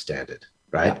European standard.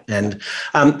 Right. Yeah.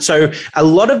 And so a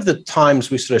lot of the times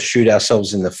we sort of shoot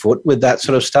ourselves in the foot with that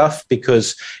sort of stuff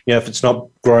because, if it's not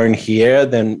grown here,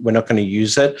 then we're not going to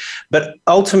use it. But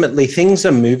ultimately, things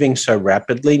are moving so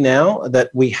rapidly now that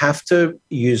we have to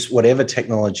use whatever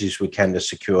technologies we can to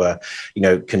secure,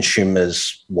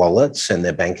 consumers' wallets and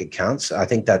their bank accounts. I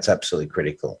think that's absolutely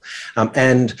critical.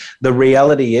 And the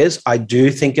reality is, I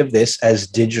do think of this as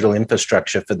digital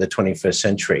infrastructure for the 21st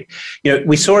century.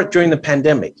 We saw it during the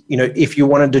pandemic. If you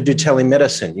wanted to do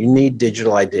telemedicine, you need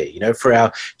digital ID. For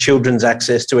our children's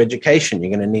access to education,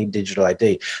 you're going to need digital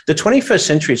ID. The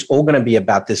 21st century is all going to be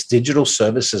about this digital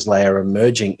services layer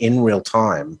emerging in real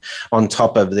time on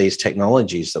top of these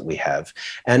technologies that we have.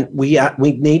 And we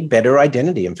need better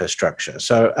identity infrastructure.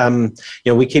 So,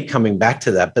 we keep coming back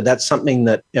to that, but that's something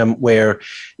that where,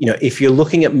 if you're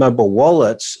looking at mobile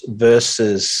wallets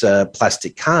versus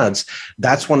plastic cards,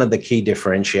 that's one of the key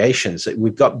differentiations.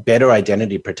 We've got better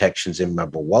identity protections in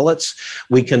mobile wallets.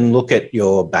 We can look at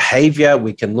your behavior.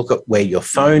 We can look at where your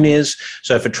phone is.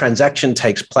 So if a transaction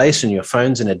takes place and your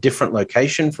phone's in a different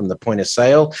location from the point of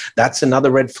sale, that's another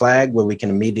red flag where we can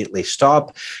immediately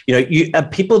stop.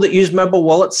 People that use mobile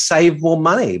wallets save more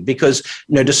money because,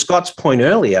 to Scott's point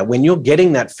earlier, when you're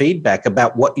getting that feedback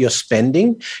about what you're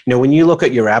spending, when you look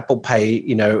at your Apple Pay,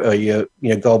 or your,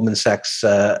 Goldman Sachs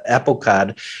Apple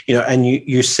Card, and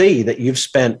you see that you've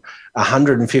spent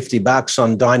 $150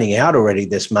 on dining out already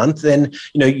this month, then,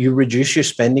 you reduce your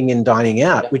spending in dining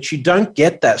out, which you don't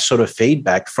get that sort of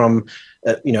feedback from,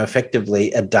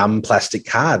 effectively a dumb plastic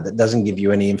card that doesn't give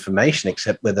you any information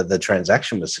except whether the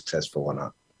transaction was successful or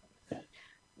not.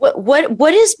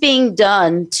 What is being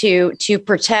done to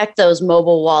protect those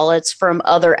mobile wallets from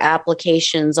other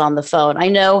applications on the phone? I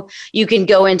know you can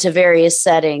go into various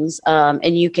settings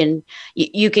and you can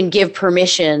give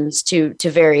permissions to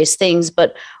various things,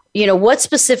 but what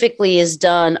specifically is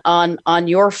done on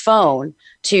your phone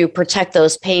to protect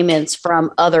those payments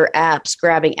from other apps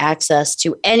grabbing access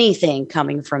to anything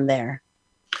coming from there?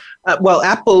 Well,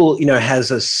 Apple,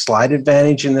 has a slight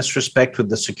advantage in this respect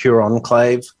with the secure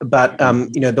enclave, but,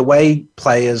 the way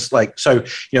players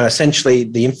essentially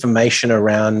the information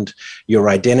around your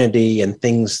identity and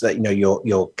things that,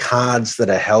 your cards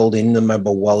that are held in the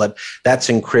mobile wallet, that's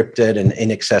encrypted and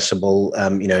inaccessible,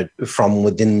 from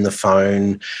within the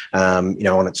phone,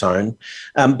 on its own.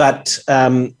 But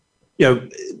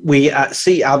we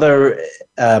see other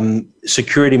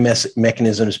security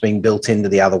mechanisms being built into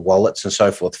the other wallets and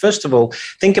so forth. First of all,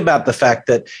 think about the fact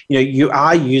that you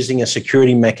are using a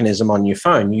security mechanism on your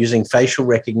phone, using facial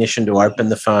recognition to open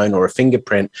the phone or a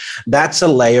fingerprint. That's a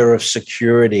layer of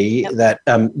security that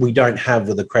we don't have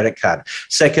with a credit card.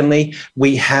 Secondly,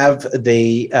 we have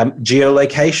the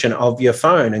geolocation of your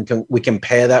phone, and we can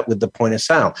pair that with the point of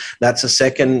sale. That's a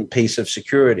second piece of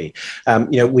security.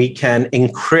 We can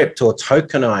encrypt or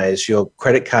tokenize your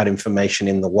credit card information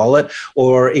in the wallet,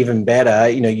 or even better,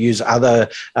 use other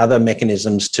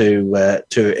mechanisms to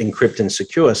encrypt and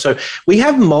secure. So we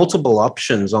have multiple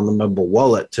options on the mobile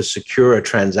wallet to secure a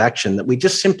transaction that we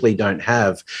just simply don't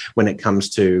have when it comes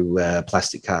to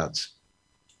plastic cards.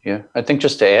 Yeah, I think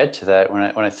just to add to that, when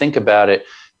I think about it,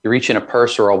 you reach in a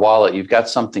purse or a wallet, you've got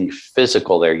something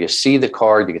physical there. You see the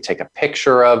card, you can take a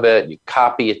picture of it, you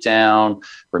copy it down,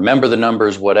 remember the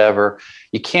numbers, whatever.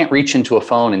 You can't reach into a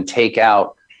phone and take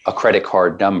out a credit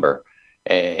card number.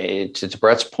 To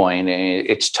Brett's point,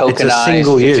 it's tokenized. It's a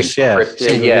single use,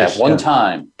 encrypted, one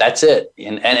time. That's it.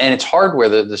 And it's hardware.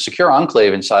 The secure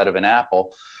enclave inside of an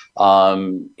Apple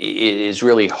is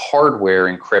really hardware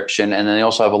encryption, and then they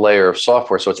also have a layer of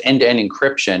software. So it's end-to-end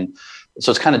encryption. So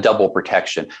it's kind of double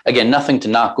protection. Again, nothing to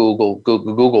knock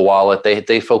Google Wallet.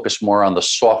 They focus more on the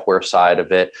software side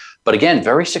of it. But again,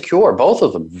 very secure. Both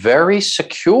of them very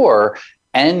secure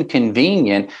and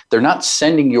convenient. They're not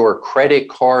sending your credit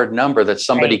card number that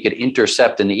somebody could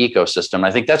intercept in the ecosystem.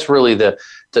 I think that's really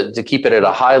to keep it at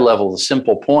a high level, the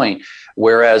simple point.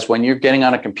 Whereas when you're getting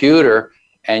on a computer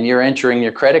and you're entering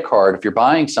your credit card, if you're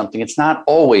buying something, it's not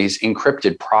always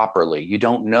encrypted properly. You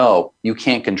don't know. You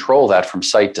can't control that from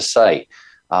site to site.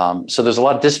 So there's a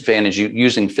lot of disadvantage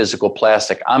using physical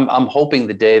plastic. I'm hoping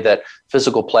the day that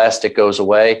physical plastic goes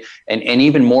away, and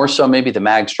even more so, maybe the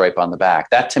mag stripe on the back.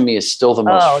 That to me is still the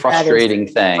most frustrating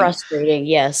thing. Frustrating,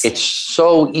 yes. It's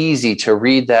so easy to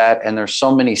read that, and there's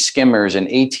so many skimmers and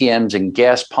ATMs and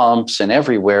gas pumps and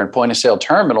everywhere and point of sale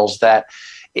terminals that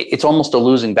it's almost a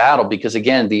losing battle, because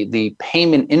again, the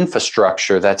payment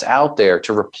infrastructure that's out there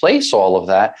to replace all of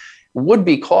that would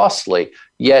be costly.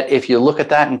 Yet if you look at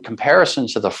that in comparison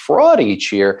to the fraud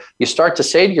each year, you start to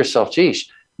say to yourself,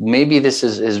 geez, maybe this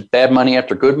is bad money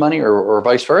after good money, or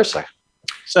vice versa.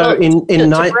 So in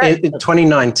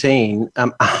 2019,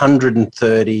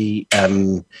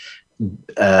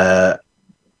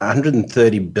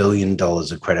 $130 billion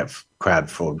of crowd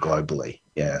fraud globally.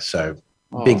 Yeah, so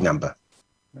big number.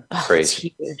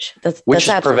 Crazy. That's huge. Which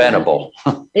is preventable.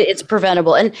 It's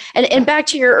preventable. And back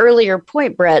to your earlier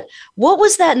point, Brett, what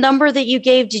was that number that you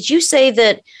gave? Did you say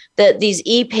that these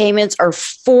e-payments are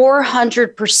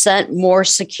 400% more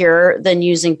secure than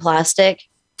using plastic?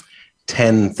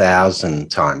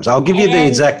 10,000 times. I'll give you the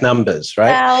exact numbers,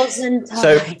 right? 1,000 times.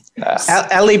 So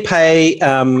Alipay,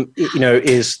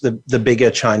 is the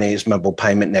bigger Chinese mobile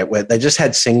payment network. They just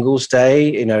had Singles Day.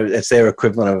 It's their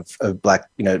equivalent of Black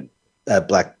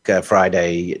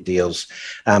Friday deals,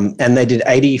 and they did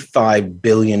 $85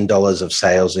 billion of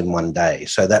sales in one day.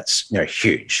 So that's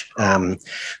huge.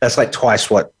 That's like twice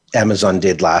what Amazon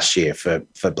did last year for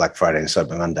Black Friday and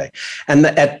Cyber Monday. And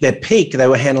at their peak, they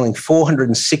were handling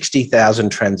 460,000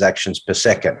 transactions per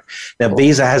second. Now,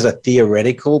 Visa has a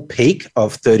theoretical peak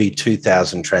of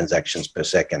 32,000 transactions per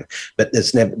second, but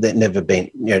they've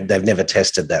never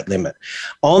tested that limit.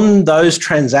 On those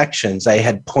transactions, they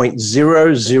had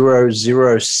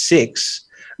 0.0006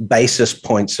 basis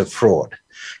points of fraud.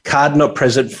 Card not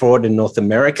present fraud in North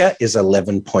America is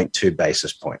 11.2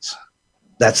 basis points.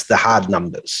 That's the hard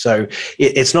numbers. So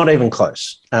it's not even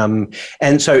close. And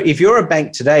so if you're a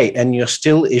bank today and you're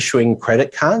still issuing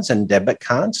credit cards and debit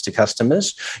cards to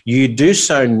customers, you do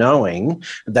so knowing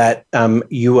that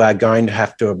you are going to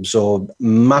have to absorb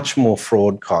much more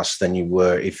fraud costs than you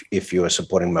were if you were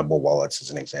supporting mobile wallets,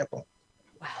 as an example.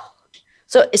 Wow.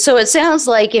 So it sounds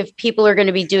like if people are going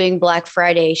to be doing Black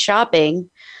Friday shopping,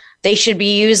 they should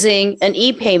be using an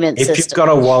e-payment system. If you've got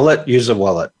a wallet, use a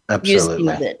wallet.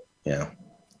 Absolutely. Use it.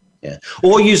 Yeah.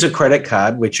 Or use a credit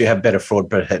card, which you have better fraud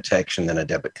protection than a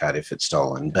debit card if it's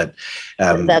stolen. But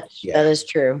that is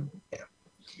true. Yeah.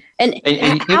 And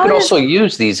you can also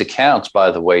use these accounts, by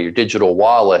the way, your digital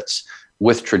wallets,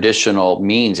 with traditional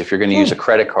means. If you're going to use a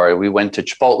credit card, we went to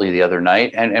Chipotle the other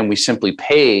night and we simply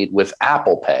paid with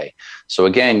Apple Pay. So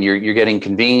again, you're getting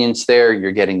convenience there,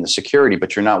 you're getting the security,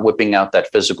 but you're not whipping out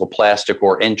that physical plastic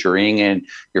or entering in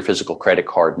your physical credit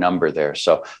card number there.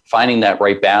 So finding that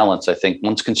right balance, I think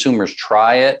once consumers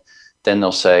try it, then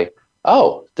they'll say,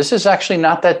 oh, this is actually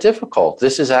not that difficult.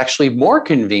 This is actually more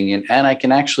convenient, and I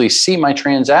can actually see my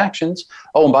transactions.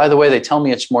 Oh, and by the way, they tell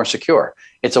me it's more secure.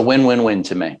 It's a win-win-win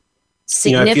to me.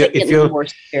 Significantly more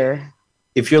secure.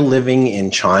 If you're living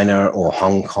in China or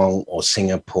Hong Kong or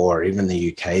Singapore or even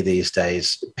the UK these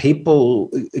days, people,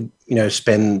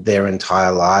 spend their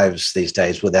entire lives these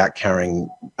days without carrying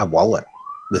a wallet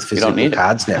with physical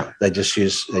cards now. They just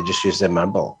use their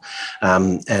mobile.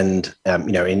 In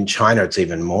China, it's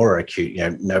even more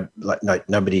acute.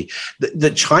 Nobody.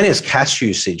 The China's cash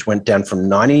usage went down from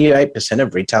 98%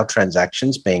 of retail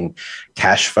transactions being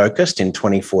cash focused in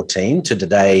 2014 to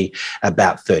today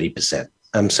about 30%.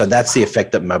 So that's the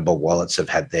effect that mobile wallets have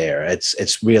had there.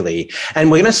 It's really,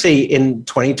 and we're going to see in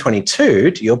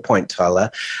 2022, to your point, Tyler,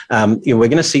 we're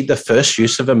going to see the first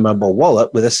use of a mobile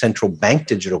wallet with a central bank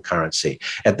digital currency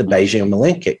at the Beijing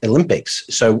Olympics.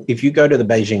 So if you go to the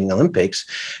Beijing Olympics,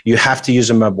 you have to use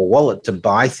a mobile wallet to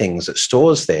buy things at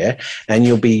stores there, and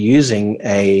you'll be using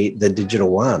the digital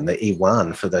yuan, the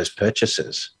e-yuan, for those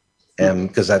purchases,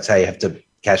 because that's how you have to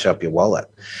cash up your wallet.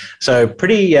 So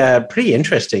pretty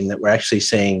interesting that we're actually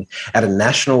seeing at a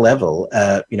national level,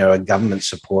 a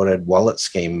government-supported wallet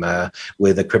scheme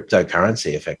with a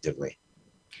cryptocurrency effectively.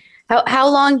 How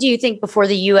long do you think before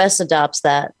the U.S. adopts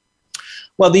that?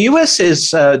 Well, the US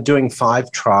is doing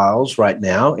 5 trials right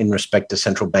now in respect to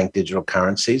central bank digital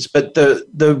currencies. But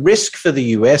the risk for the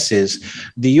US is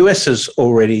the US is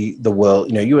already the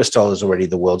world, US dollar is already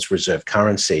the world's reserve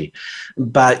currency.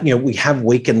 But, we have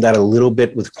weakened that a little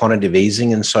bit with quantitative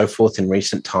easing and so forth in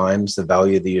recent times. The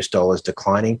value of the US dollar is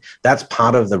declining. That's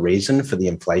part of the reason for the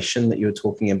inflation that you were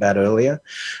talking about earlier.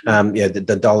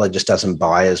 The dollar just doesn't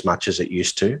buy as much as it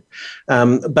used to.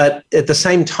 But at the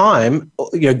same time,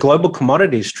 global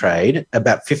commodities trade,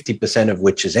 about 50% of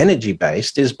which is energy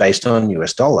based, is based on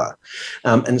US dollar.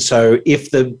 And so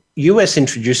if the US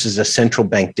introduces a central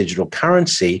bank digital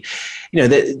currency,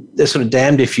 they're sort of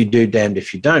damned if you do, damned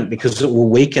if you don't, because it will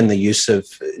weaken the use of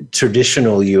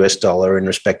traditional US dollar in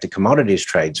respect to commodities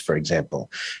trades, for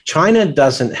example. China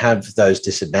doesn't have those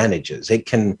disadvantages. It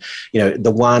can,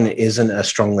 the yuan isn't a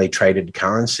strongly traded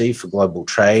currency for global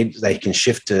trade. They can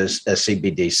shift to a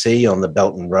CBDC on the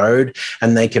Belt and Road,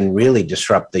 and they can really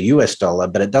disrupt the US dollar,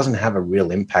 but it doesn't have a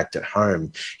real impact at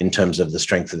home in terms of the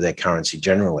strength of their currency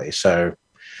generally. So,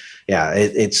 yeah,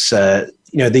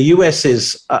 the US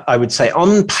is, I would say,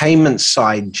 on the payment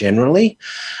side generally,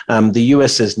 the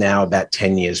US is now about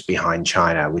 10 years behind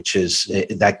China, which is,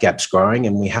 that gap's growing,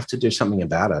 and we have to do something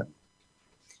about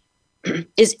it.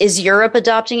 Is Europe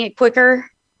adopting it quicker?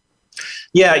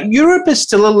 Yeah, Europe is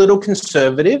still a little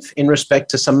conservative in respect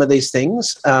to some of these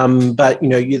things, but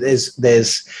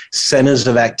there's centers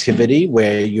of activity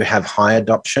where you have high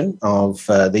adoption of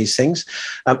these things.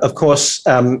 Of course,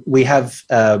 we have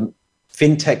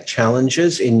fintech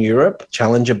challengers in Europe,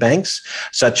 challenger banks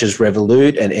such as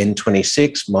Revolut and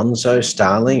N26, Monzo,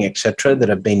 Starling, etc., that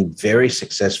have been very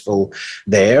successful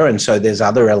there. And so there's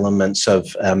other elements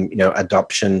of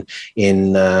adoption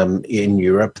in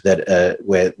Europe that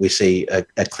where we see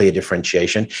a clear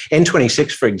differentiation.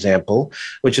 N26, for example,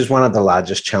 which is one of the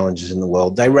largest challengers in the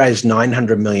world, they raised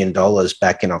 $900 million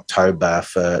back in October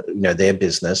for their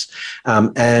business,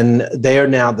 and they are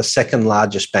now the second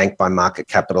largest bank by market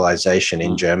capitalization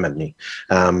in Germany.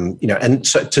 And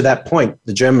so to that point,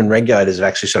 the German regulators have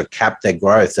actually sort of capped their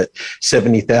growth at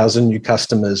 70,000 new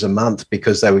customers a month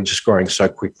because they were just growing so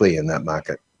quickly in that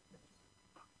market.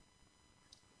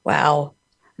 Wow.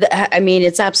 I mean,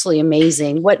 it's absolutely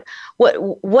amazing.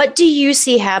 What do you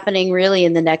see happening really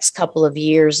in the next couple of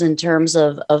years in terms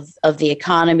of the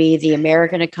economy, the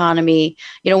American economy?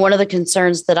 One of the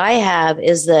concerns that I have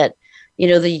is that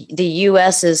the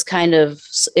U.S. is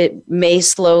it may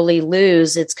slowly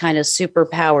lose its kind of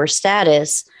superpower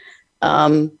status.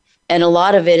 And a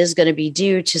lot of it is going to be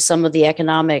due to some of the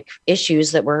economic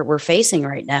issues that we're facing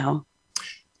right now.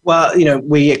 Well,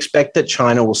 we expect that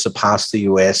China will surpass the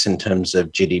US in terms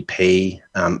of GDP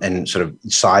and sort of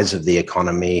size of the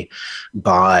economy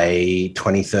by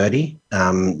 2030.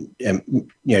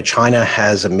 China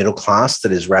has a middle class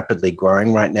that is rapidly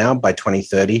growing right now. By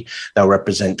 2030, they'll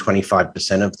represent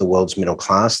 25% of the world's middle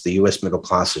class. The US middle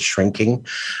class is shrinking.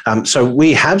 So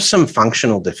we have some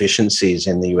functional deficiencies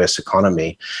in the US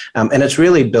economy, and it's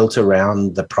really built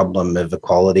around the problem of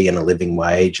equality and a living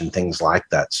wage and things like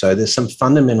that. So there's some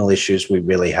fundamental issues we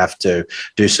really have to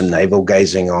do some navel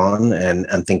gazing on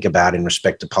and think about in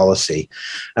respect to policy.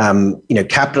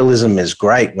 Capitalism is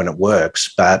great when it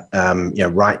works, but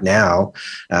right now,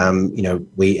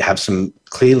 we have some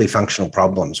clearly functional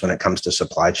problems when it comes to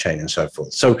supply chain and so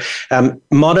forth. So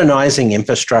modernizing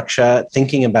infrastructure,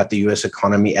 thinking about the US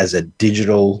economy as a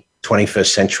digital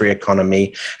 21st century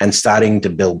economy, and starting to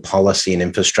build policy and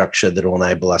infrastructure that will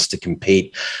enable us to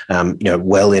compete,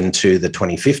 well into the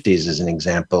 2050s, as an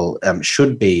example,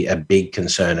 should be a big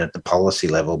concern at the policy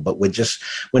level. But we're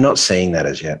not seeing that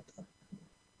as yet.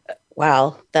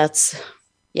 Wow,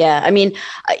 yeah. I mean,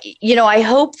 I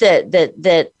hope that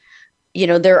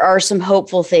there are some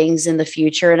hopeful things in the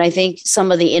future. And I think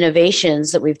some of the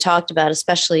innovations that we've talked about,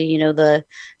 especially,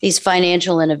 these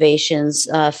financial innovations,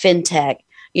 fintech,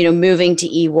 moving to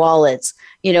e-wallets,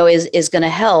 is going to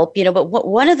help, but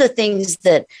one of the things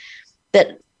that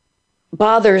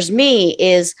bothers me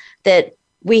is that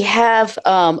we have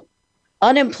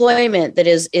unemployment that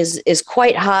is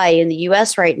quite high in the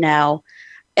US right now.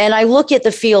 And I look at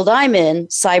the field I'm in,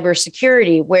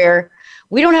 cybersecurity, where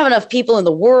we don't have enough people in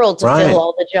the world to fill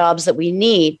all the jobs that we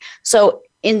need. So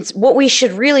what we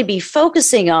should really be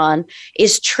focusing on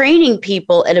is training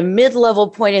people at a mid-level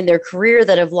point in their career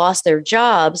that have lost their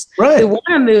jobs, who want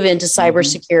to move into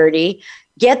cybersecurity,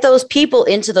 get those people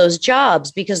into those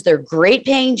jobs because they're great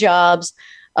paying jobs.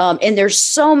 And there's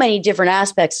so many different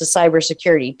aspects to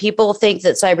cybersecurity. People think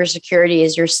that cybersecurity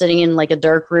is you're sitting in like a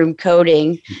dark room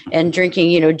coding and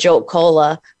drinking, Jolt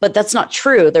Cola, but that's not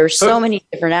true. There's so many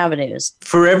different avenues.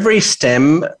 For every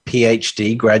STEM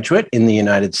PhD graduate in the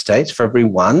United States, for every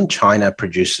one, China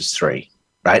produces 3.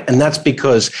 Right. And that's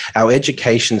because our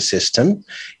education system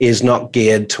is not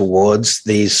geared towards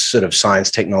these sort of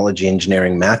science, technology,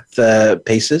 engineering, math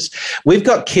pieces. We've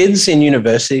got kids in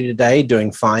university today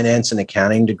doing finance and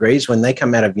accounting degrees. When they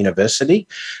come out of university,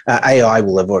 AI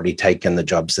will have already taken the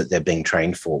jobs that they're being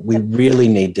trained for. We really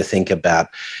need to think about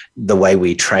the way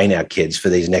we train our kids for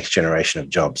these next generation of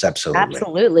jobs. Absolutely.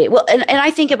 Absolutely. Well, and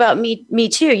I think about me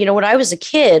too. When I was a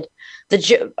kid,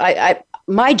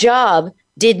 my job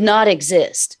did not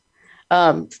exist.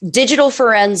 Digital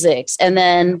forensics and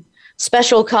then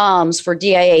special comms for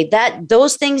DIA.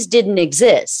 Those things didn't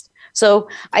exist. So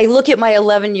I look at my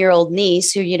 11-year-old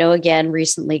niece who, again,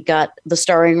 recently got the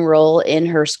starring role in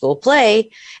her school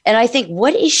play. And I think,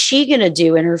 what is she going to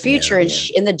do in her future?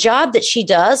 And the job that she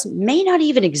does may not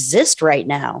even exist right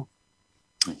now.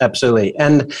 Absolutely.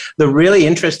 And the really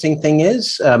interesting thing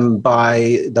is, by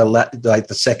the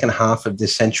second half of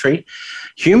this century,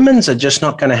 humans are just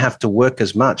not going to have to work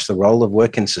as much. The role of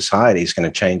work in society is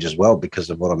going to change as well because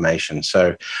of automation.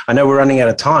 So I know we're running out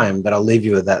of time, but I'll leave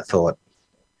you with that thought.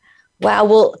 Wow.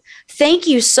 Well, thank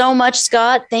you so much,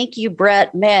 Scott. Thank you,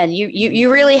 Brett. Man,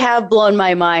 you really have blown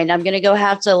my mind. I'm going to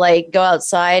have to go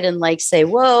outside and say,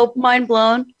 whoa, mind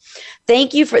blown.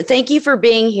 Thank you for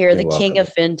being here, the king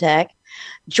of fintech.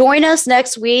 Join us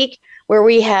next week where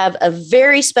we have a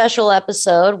very special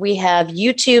episode. We have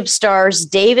YouTube stars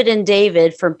David and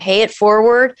David from Pay It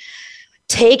Forward.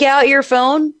 Take out your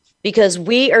phone, because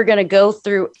we are going to go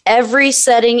through every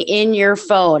setting in your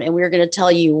phone, and we're going to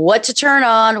tell you what to turn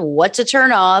on, what to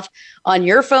turn off on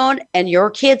your phone and your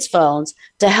kids' phones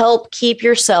to help keep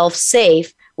yourself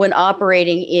safe when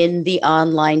operating in the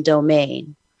online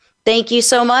domain. Thank you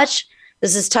so much.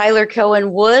 This is Tyler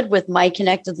Cohen Wood with My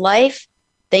Connected Life.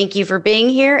 Thank you for being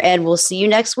here, and we'll see you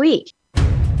next week.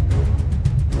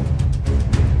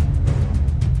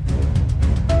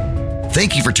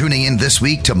 Thank you for tuning in this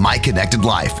week to My Connected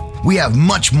Life. We have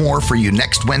much more for you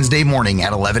next Wednesday morning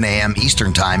at 11 a.m.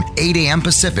 Eastern Time, 8 a.m.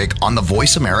 Pacific on the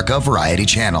Voice America Variety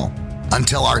Channel.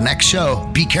 Until our next show,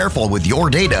 be careful with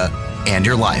your data and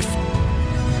your life.